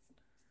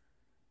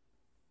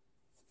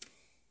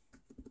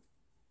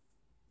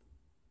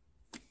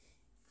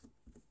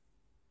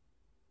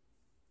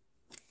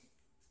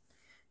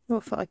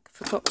 What I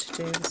forgot to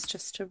do was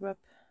just to rub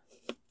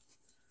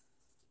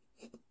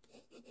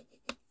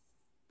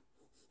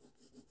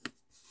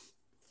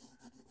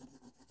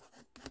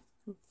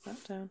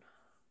that down.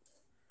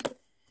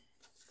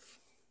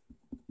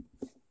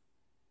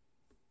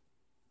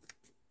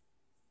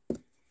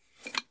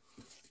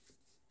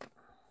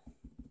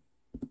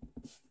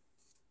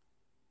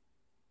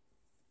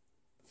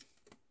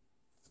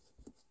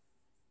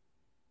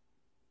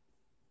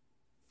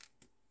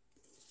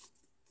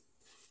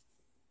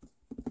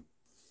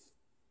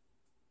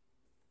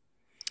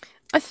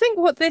 I think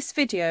what this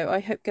video,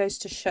 I hope, goes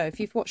to show, if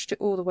you've watched it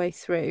all the way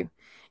through,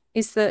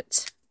 is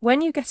that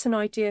when you get an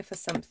idea for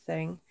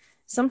something,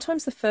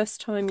 sometimes the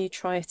first time you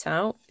try it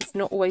out, it's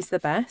not always the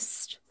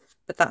best,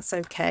 but that's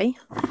okay.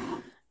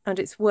 And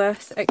it's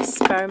worth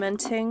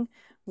experimenting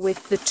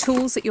with the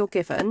tools that you're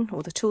given,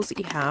 or the tools that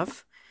you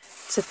have,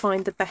 to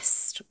find the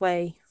best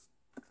way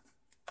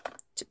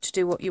to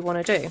do what you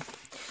want to do.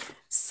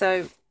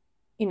 So,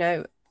 you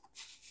know,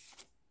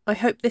 I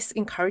hope this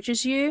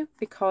encourages you,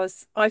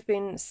 because I've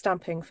been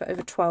stamping for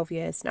over 12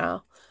 years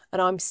now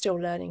and I'm still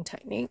learning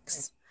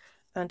techniques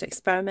and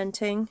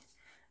experimenting,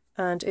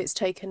 and it's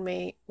taken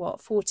me,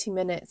 what, 40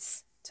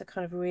 minutes to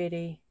kind of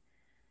really,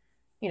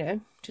 you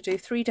know, to do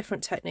 3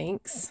 different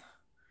techniques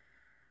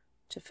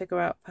to figure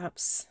out,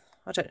 perhaps,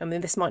 I don't know, I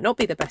mean, this might not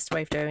be the best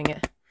way of doing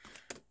it,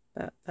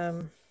 but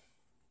you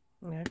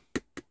know,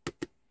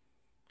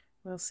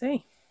 we'll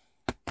see.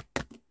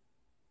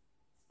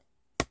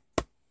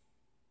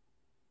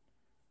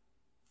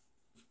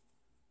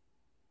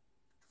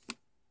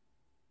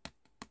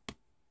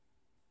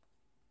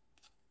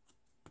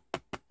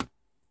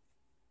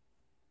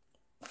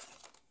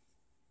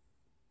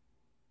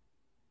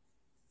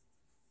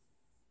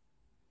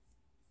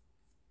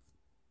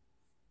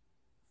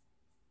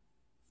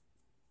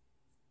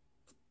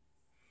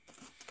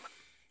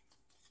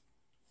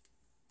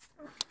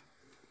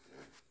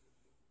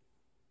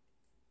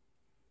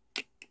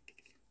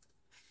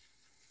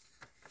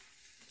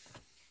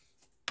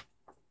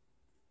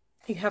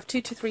 You have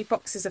 2 to 3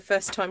 boxes of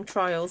first time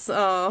trials.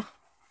 Oh.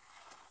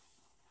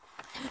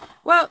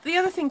 Well, the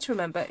other thing to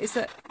remember is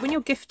that when you're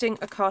gifting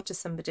a card to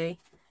somebody,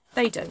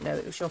 they don't know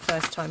it was your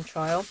first time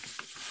trial.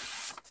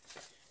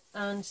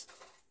 And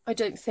I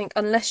don't think,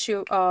 unless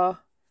you are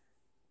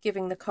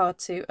giving the card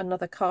to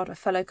a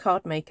fellow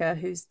card maker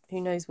who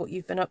knows what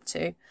you've been up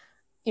to,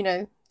 you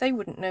know, they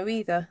wouldn't know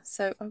either.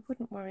 So I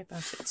wouldn't worry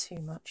about it too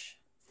much.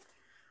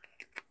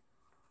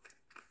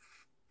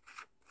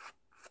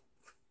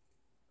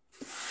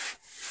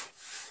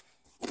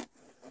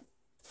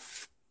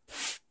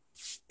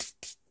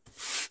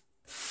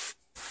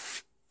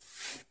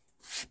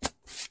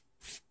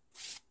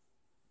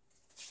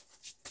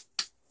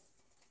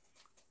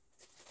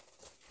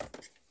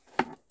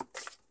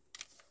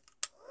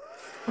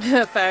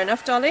 Fair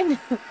enough, darling.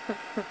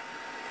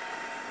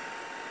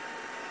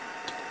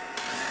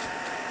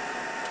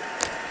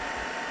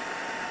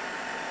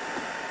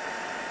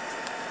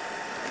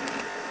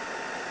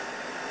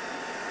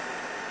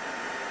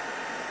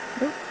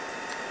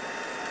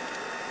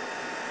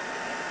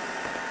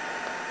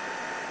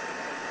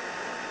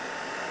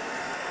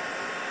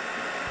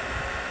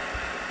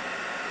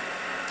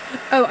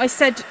 Oh, I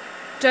said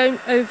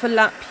don't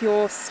overlap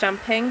your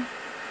stamping.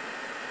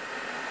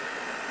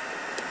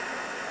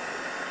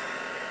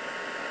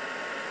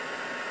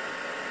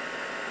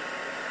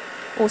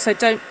 Also,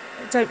 don't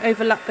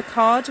overlap the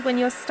card when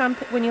you're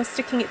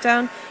sticking it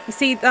down. You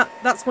see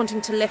that's wanting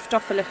to lift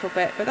off a little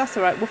bit, but that's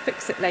all right. We'll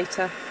fix it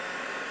later.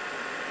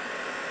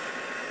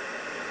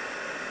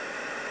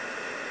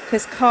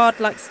 Because card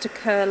likes to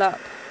curl up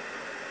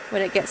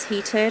when it gets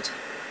heated.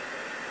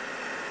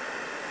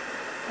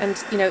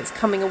 And, you know, it's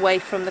coming away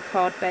from the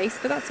card base,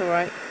 but that's all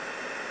right.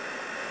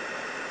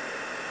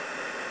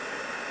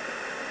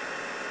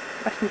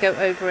 I can go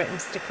over it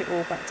and stick it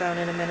all back down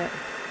in a minute.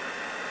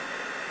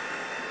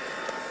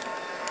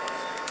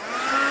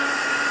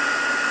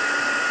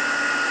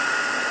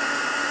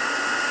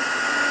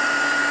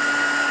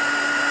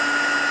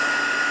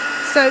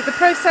 So the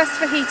process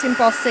for heat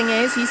embossing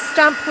is you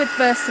stamp with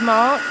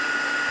Versamark,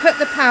 put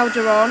the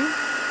powder on,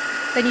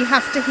 then you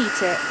have to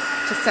heat it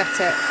to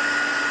set it.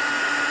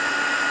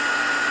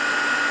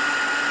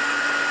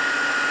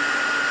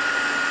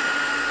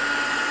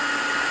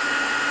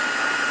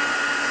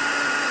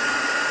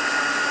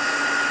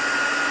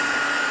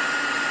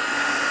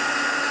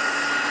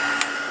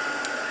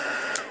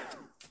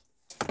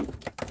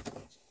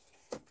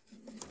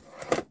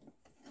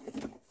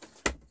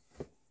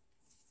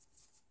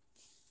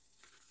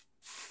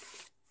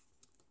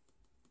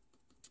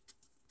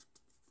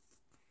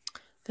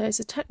 There's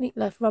a technique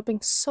left,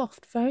 rubbing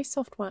very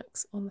soft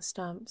wax on the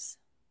stamps.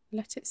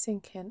 Let it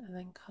sink in and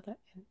then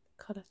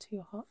colour to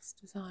your heart's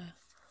desire.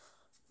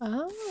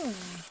 Ah.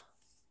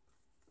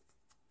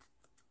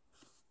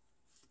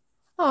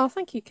 Oh,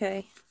 thank you,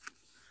 Kay.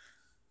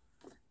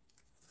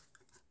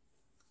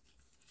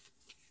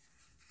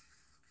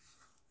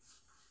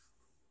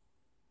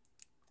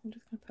 I'm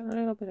just going to put a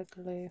little bit of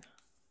glue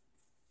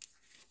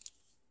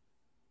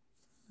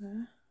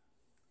there.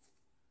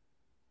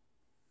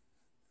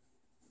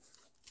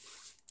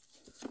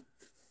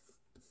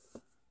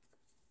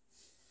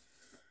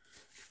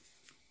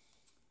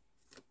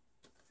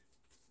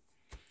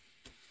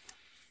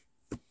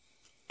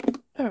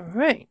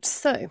 Alright,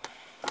 so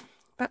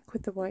back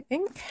with the white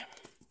ink.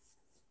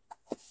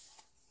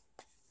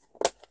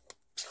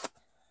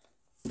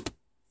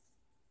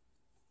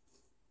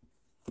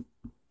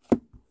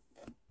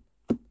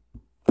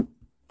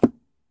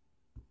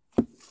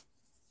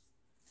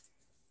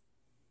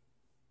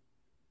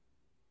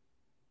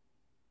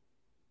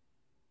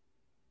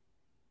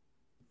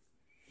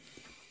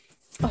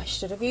 I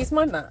should have used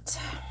my mat.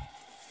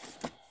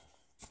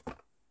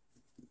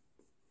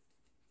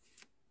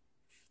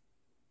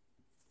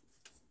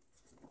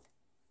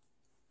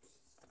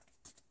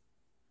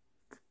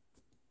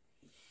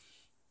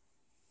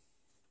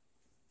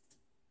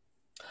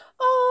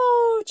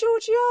 Oh,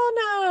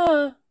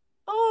 Georgiana!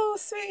 Oh,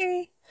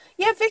 sweetie.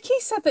 Yeah, Vicky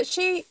said that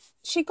she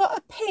got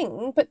a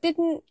ping but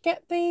didn't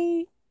get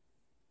the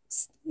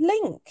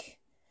link.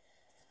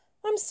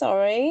 I'm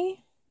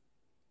sorry.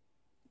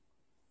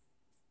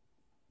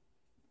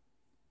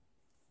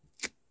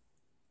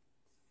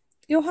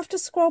 You'll have to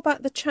scroll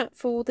back the chat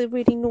for the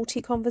really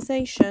naughty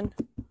conversation.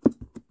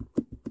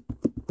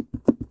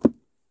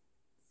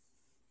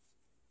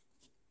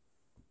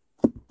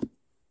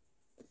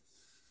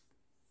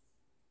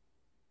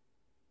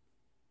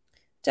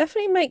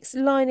 Definitely makes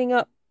lining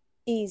up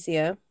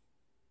easier.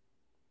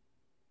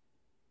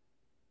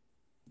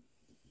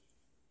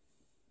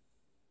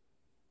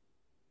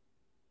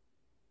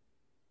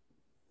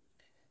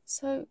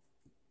 So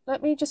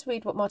let me just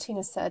read what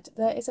Martina said.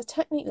 There is a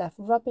technique left,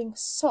 rubbing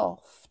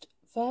soft,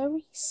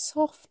 very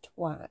soft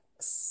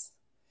wax.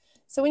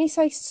 So when you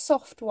say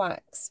soft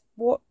wax,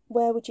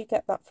 where would you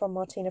get that from,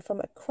 Martina? From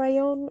a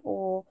crayon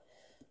or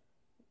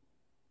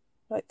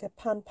like a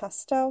pan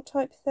pastel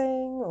type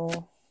thing,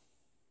 or?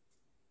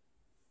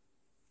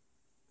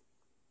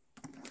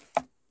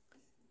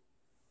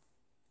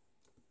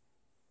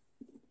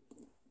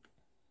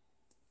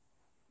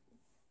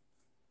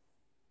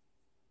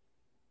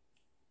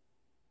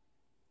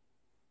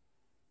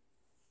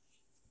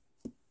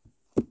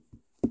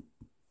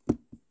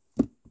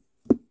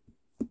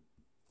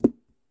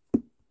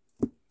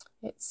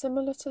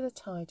 similar to the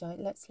tie-dye, it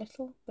lets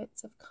little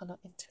bits of colour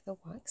into the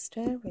waxed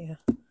area.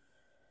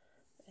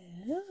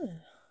 Yeah.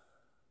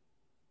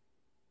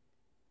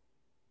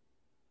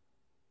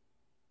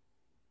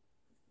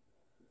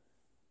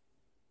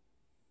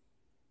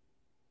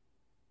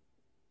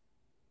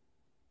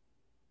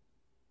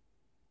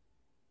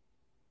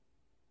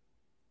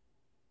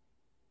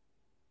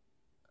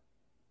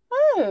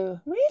 Oh,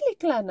 really,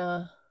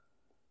 Glenna?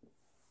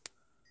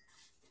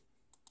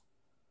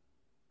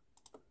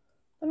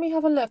 Let me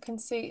have a look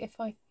and see if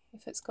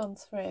it's gone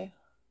through.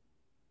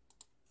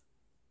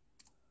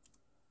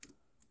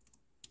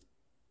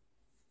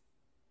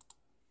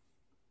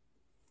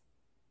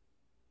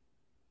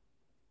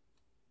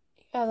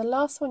 Yeah, the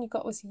last one you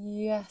got was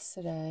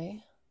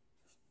yesterday.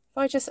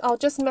 If I'll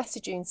just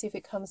message you and see if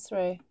it comes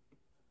through.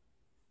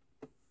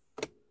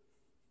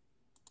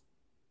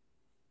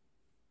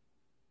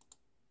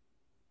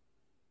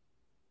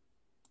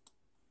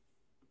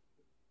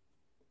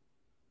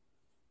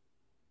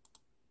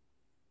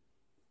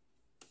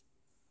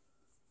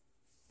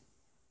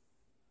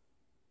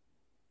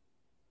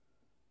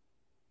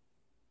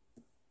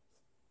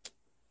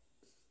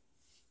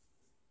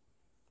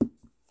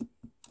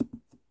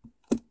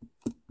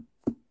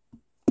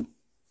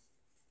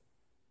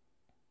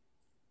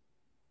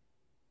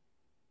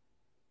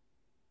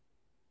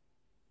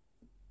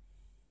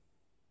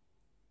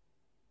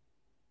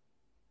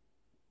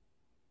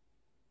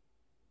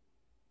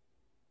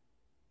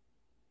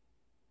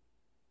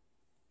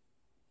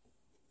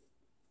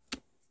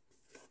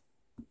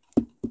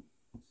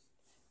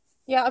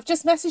 Yeah, I've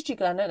just messaged you,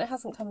 Glenna, and it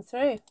hasn't come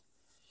through.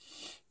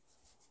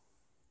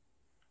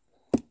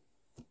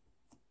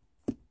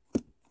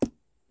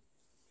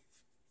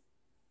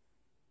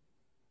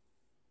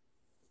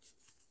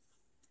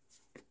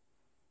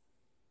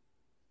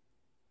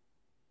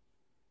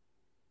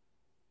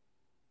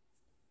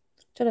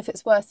 Don't know if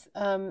it's worth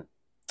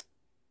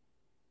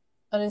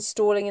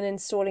uninstalling and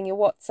installing your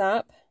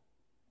WhatsApp.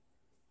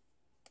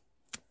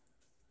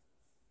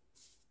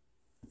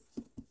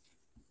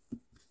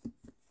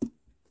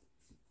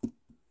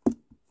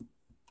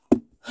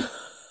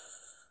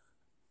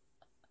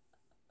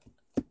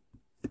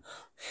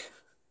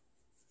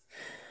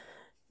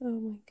 Oh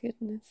my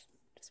goodness,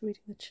 just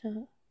reading the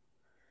chat.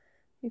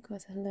 You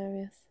guys are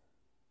hilarious.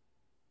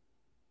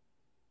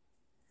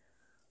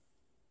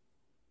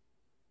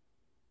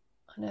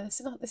 I know, this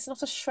is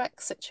not a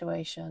Shrek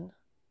situation.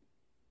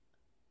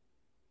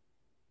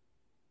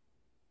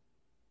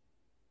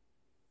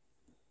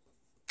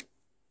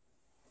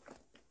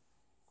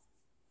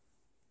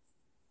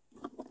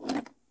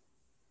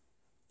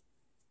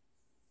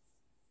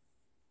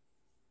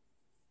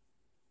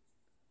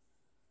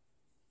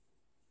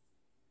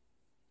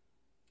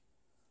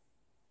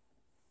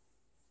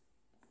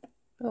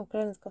 Oh,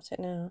 Glenna's got it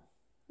now.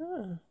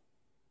 Oh.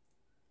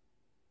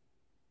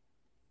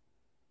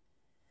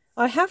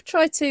 I have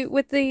tried to,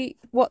 with the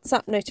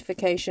WhatsApp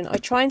notification, I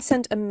try and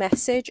send a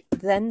message,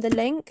 then the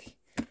link,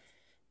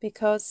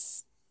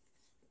 because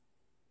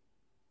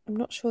I'm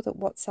not sure that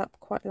WhatsApp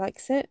quite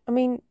likes it. I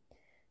mean,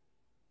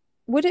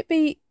 would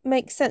it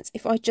make sense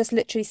if I just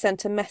literally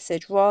sent a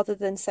message rather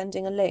than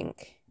sending a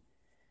link?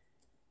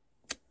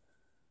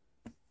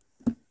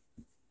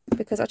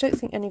 Because I don't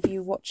think any of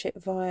you watch it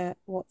via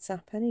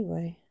WhatsApp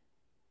anyway.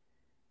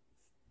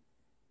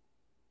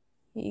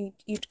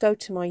 You'd go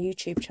to my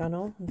YouTube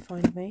channel and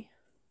find me.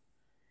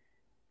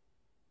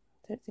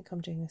 I don't think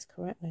I'm doing this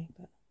correctly,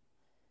 but...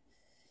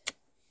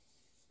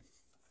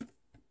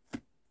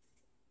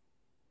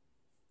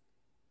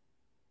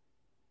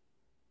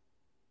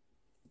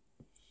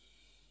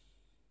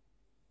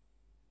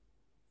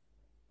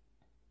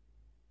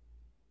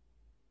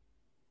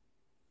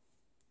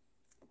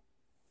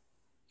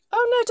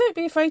 Oh no, don't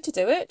be afraid to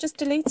do it. Just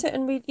delete it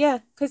and yeah,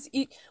 because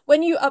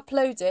when you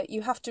upload it,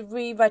 you have to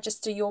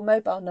re-register your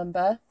mobile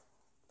number.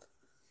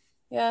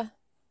 Yeah,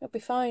 it'll be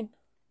fine.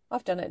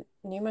 I've done it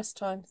numerous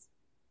times.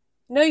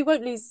 No, you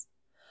won't lose.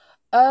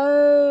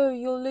 Oh,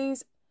 you'll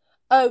lose.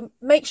 Oh,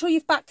 make sure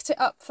you've backed it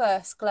up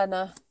first,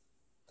 Glenna.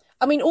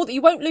 I mean,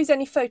 you won't lose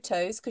any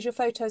photos because your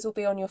photos will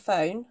be on your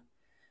phone,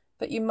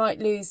 but you might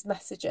lose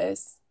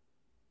messages.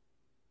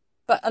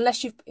 But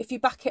if you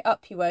back it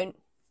up, you won't.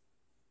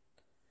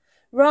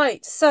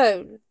 Right,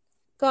 so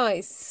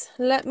guys,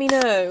 let me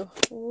know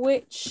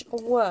which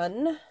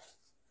one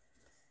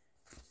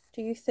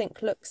do you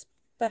think looks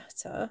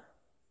better.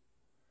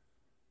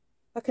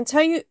 I can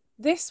tell you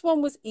this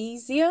one was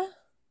easier.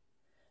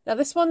 Now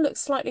this one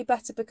looks slightly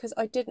better because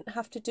I didn't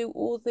have to do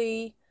all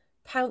the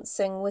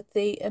pouncing with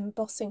the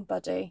embossing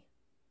buddy.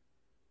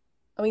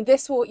 I mean,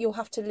 this one you'll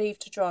have to leave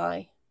to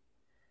dry,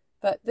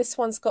 but this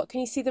one's got, can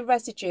you see the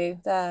residue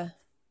there?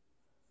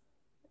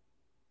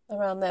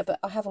 Around there, but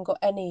I haven't got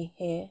any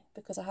here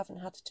because I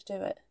haven't had to do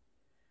it.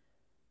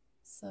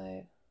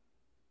 So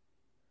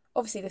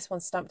obviously this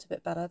one's stamped a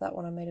bit better. That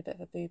one I made a bit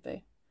of a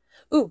boo-boo.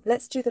 Ooh,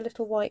 let's do the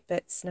little white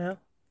bits now.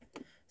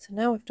 So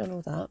now we've done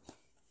all that.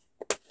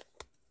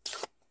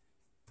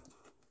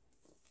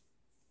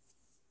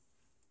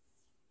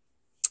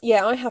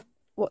 Yeah, I have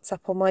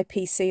WhatsApp on my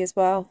PC as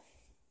well.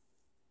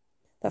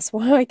 That's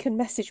why I can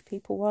message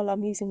people while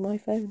I'm using my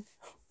phone.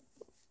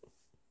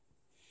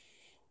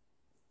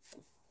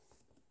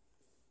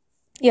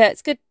 Yeah,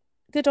 it's good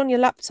on your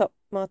laptop,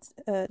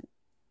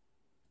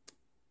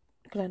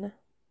 Glenna.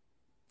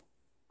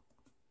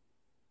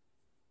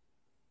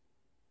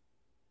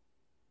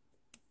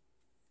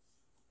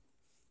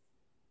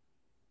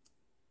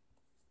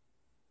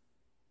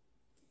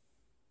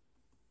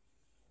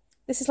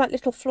 This is like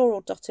little floral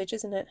dottage,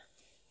 isn't it?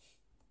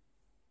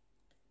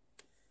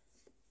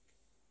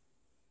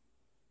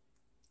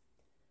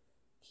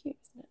 Cute,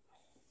 isn't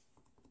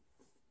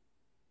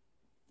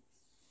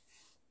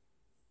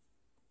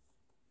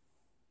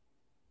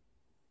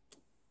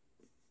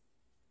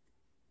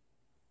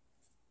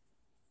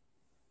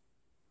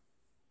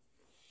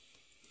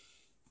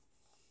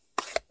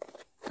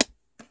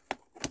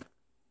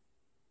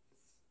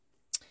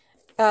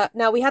it?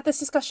 Now, we had this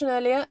discussion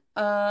earlier,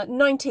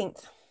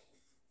 19th.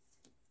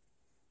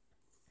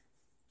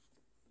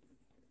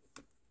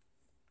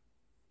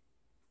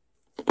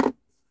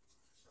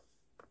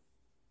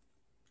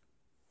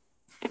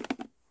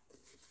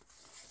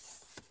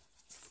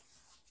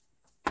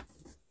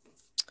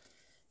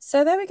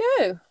 So there we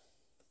go.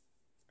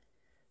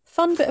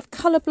 Fun bit of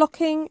colour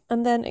blocking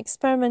and then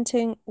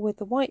experimenting with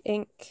the white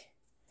ink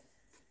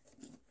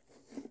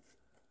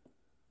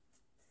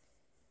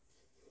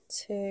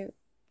to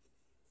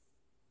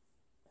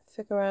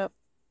figure out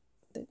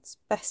its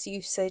best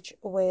usage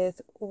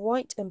with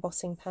white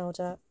embossing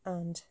powder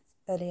and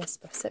early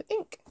espresso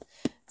ink.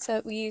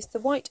 So we used the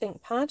white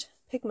ink pad,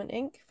 pigment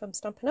ink from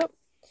Stampin' Up,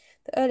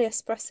 the early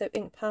espresso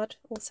ink pad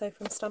also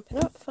from Stampin'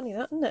 Up. Funny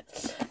that, isn't it?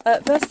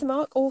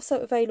 Versamark also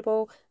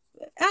available,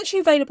 actually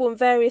available in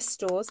various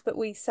stores, but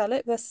we sell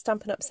it.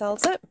 Stampin' Up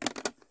sells it.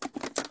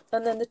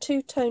 And then the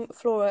two-tone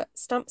Flora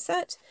stamp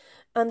set,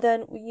 and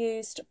then we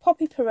used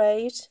Poppy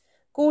Parade,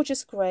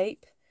 Gorgeous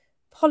Grape,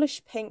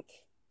 Polished Pink,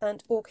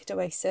 and Orchid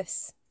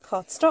Oasis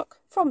cardstock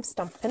from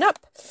Stampin'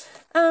 Up,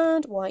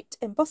 and white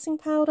embossing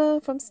powder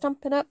from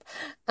Stampin' Up,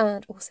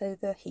 and also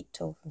the heat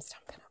tool from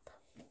Stampin' Up,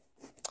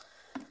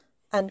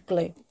 and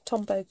glue,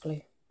 Tombow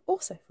glue,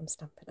 also from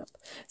Stampin' Up.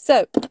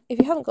 So if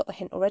you haven't got the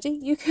hint already,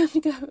 you can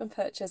go and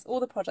purchase all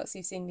the products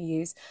you've seen me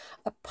use,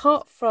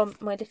 apart from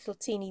my little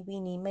teeny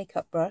weeny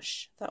makeup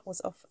brush that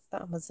was off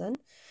Amazon.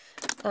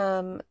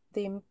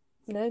 The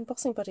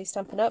embossing buddy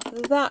Stampin' Up,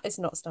 that is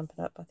not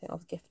Stampin' Up, I think I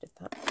was gifted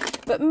that.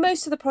 But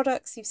most of the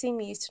products you've seen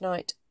me use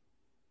tonight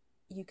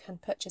you can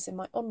purchase in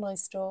my online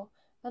store,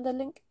 and the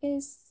link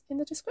is in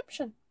the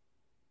description.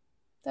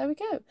 There we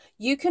go.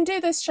 You can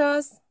do this,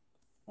 Shaz,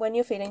 when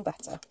you're feeling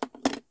better.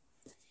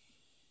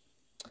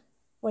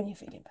 When you're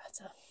feeling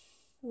better.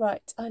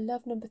 Right, I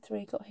love number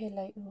 3. Got here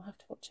late and we'll have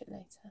to watch it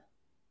later.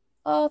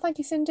 Oh, thank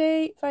you,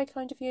 Cindy. Very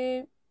kind of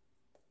you.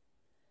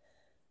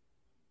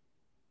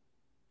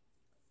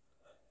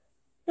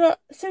 Yeah,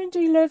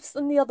 Cindy lives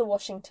in the other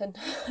Washington.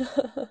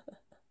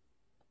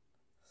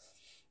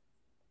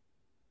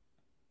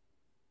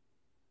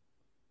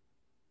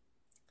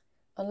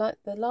 I like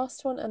the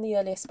last one and the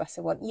early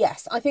espresso one.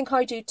 Yes, I think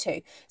I do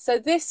too. So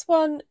this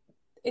one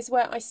is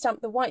where I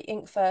stamped the white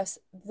ink first,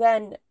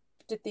 then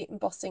did the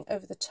embossing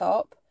over the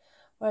top.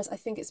 Whereas I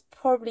think it's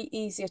probably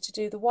easier to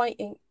do the white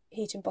ink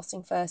heat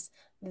embossing first,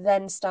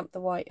 then stamp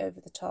the white over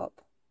the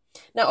top.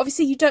 Now,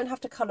 obviously, you don't have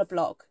to colour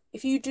block.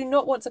 If you do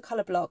not want to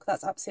colour block,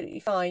 that's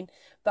absolutely fine.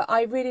 But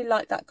I really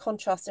like that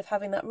contrast of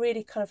having that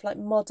really kind of like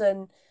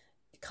modern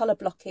colour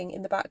blocking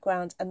in the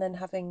background, and then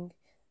having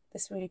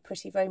this really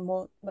pretty,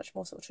 much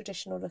more sort of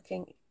traditional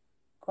looking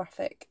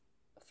graphic,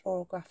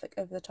 floral graphic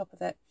over the top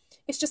of it.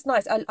 It's just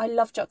nice. I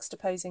love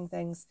juxtaposing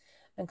things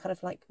and kind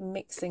of like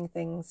mixing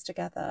things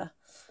together.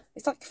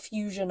 It's like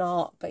fusion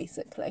art,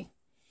 basically.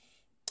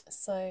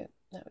 So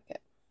there we go.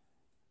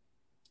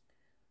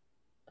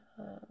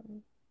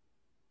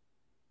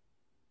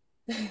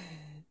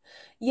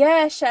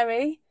 Yeah,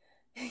 Sherry.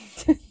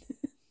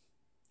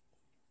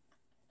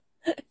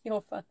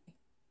 You're funny.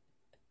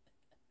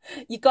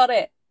 You got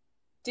it.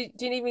 Do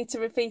you need me to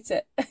repeat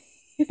it?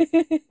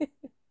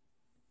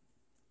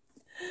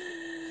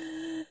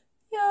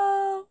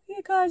 Yo,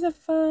 you guys are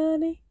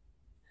funny.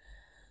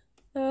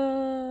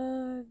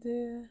 Oh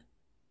dear.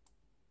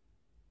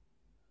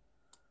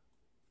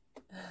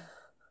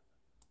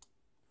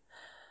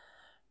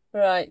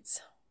 Right.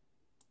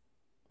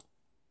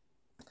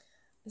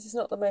 This is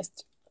not the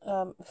most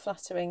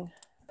flattering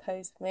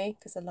pose of me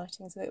because the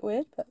lighting's a bit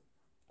weird, but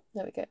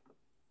there we go.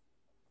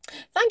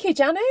 Thank you,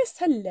 Janice.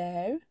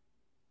 Hello.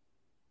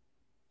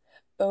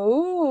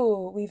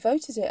 Oh, we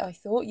voted it, I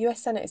thought.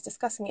 US Senate is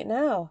discussing it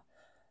now.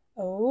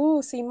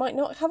 Oh, so you might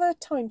not have a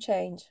time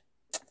change.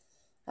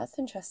 That's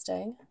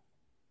interesting.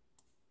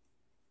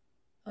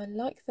 I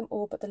like them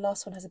all, but the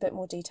last one has a bit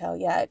more detail.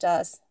 Yeah, it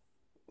does.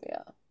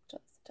 Yeah, it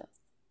does.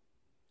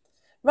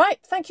 Right,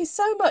 thank you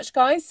so much,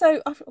 guys.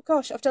 So,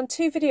 gosh, I've done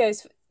 2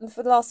 videos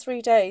for the last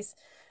 3 days.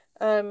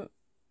 And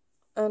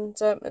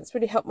it's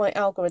really helped my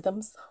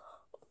algorithms.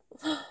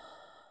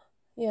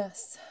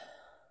 Yes.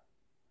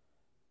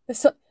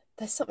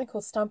 There's something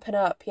called Stampin'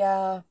 Up,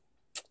 yeah.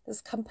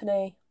 There's a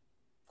company,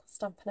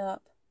 Stampin'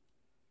 Up.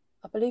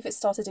 I believe it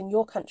started in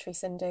your country,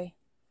 Cindy.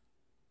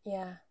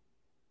 Yeah.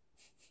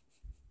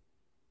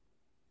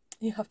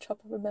 You have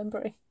trouble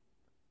remembering.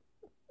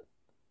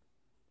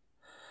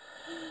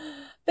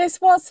 This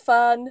was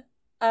fun.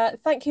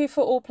 Thank you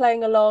for all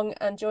playing along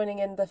and joining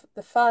in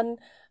the fun.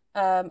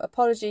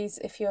 Apologies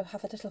if you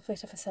have a little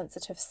bit of a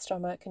sensitive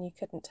stomach and you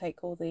couldn't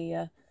take all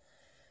the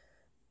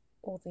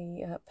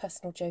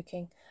personal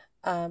joking.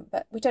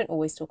 But we don't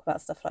always talk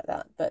about stuff like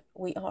that. But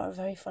we are a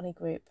very funny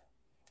group,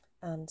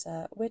 and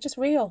we're just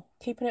real,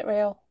 keeping it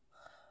real.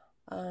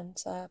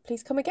 And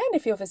please come again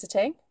if you're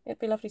visiting. It'd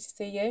be lovely to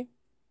see you.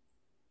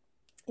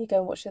 You go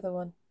and watch the other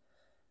one.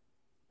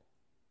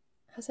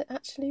 Has it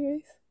actually,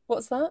 Ruth?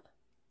 What's that?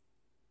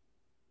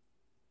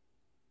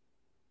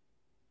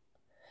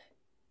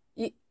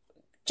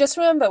 Just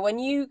remember, when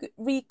you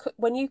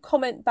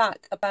comment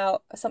back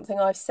about something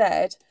I've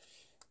said,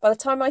 by the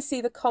time I see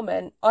the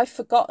comment, I've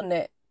forgotten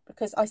it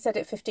because I said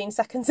it 15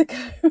 seconds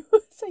ago.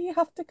 So you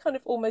have to kind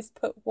of almost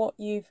put what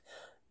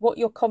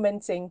you're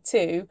commenting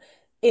to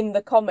in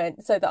the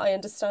comment so that I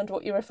understand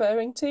what you're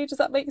referring to. Does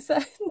that make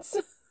sense?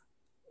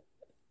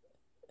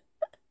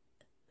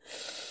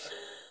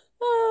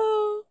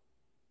 Oh.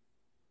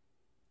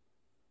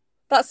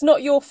 That's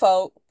not your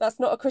fault. That's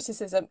not a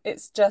criticism.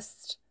 It's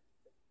just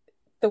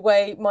the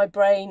way my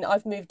brain,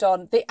 I've moved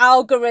on. The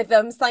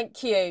algorithms,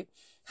 thank you.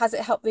 Has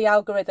it helped the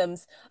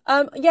algorithms?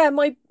 Yeah,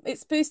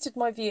 it's boosted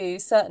my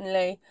views,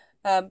 certainly.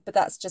 But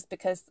that's just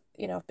because,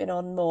 you know, I've been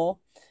on more.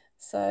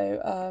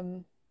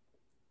 So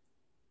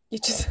you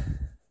just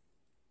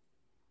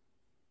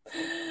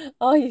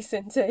are you,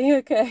 Cindy?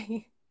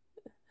 Okay.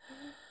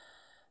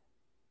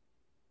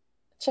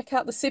 Check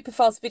out the super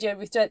fast video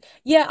we've done.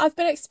 Yeah, I've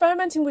been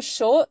experimenting with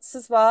shorts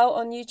as well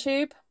on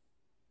YouTube.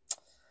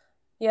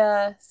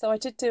 Yeah, so I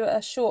did do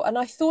a short, and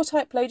I thought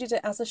I uploaded it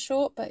as a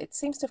short, but it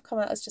seems to have come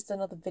out as just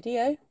another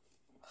video,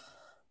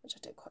 which I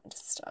don't quite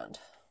understand.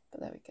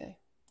 But there we go.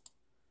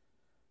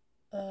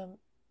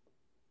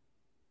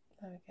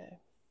 There we go.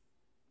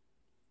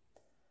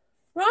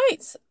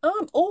 Right,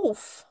 I'm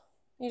off.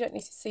 You don't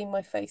need to see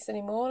my face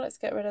anymore. Let's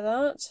get rid of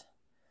that.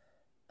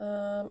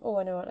 Oh,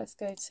 I know what. Let's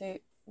go to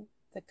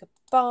the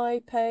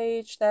goodbye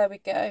page. There we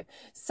go.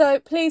 So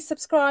please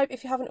subscribe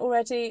if you haven't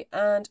already,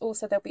 and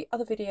also there'll be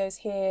other videos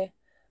here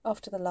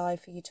after the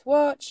live for you to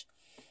watch,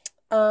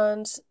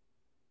 and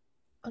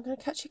I'm going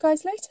to catch you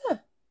guys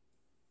later.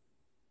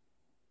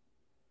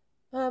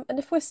 And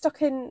if we're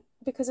stuck in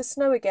because of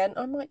snow again,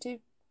 I might do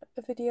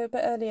a video a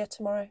bit earlier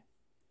tomorrow.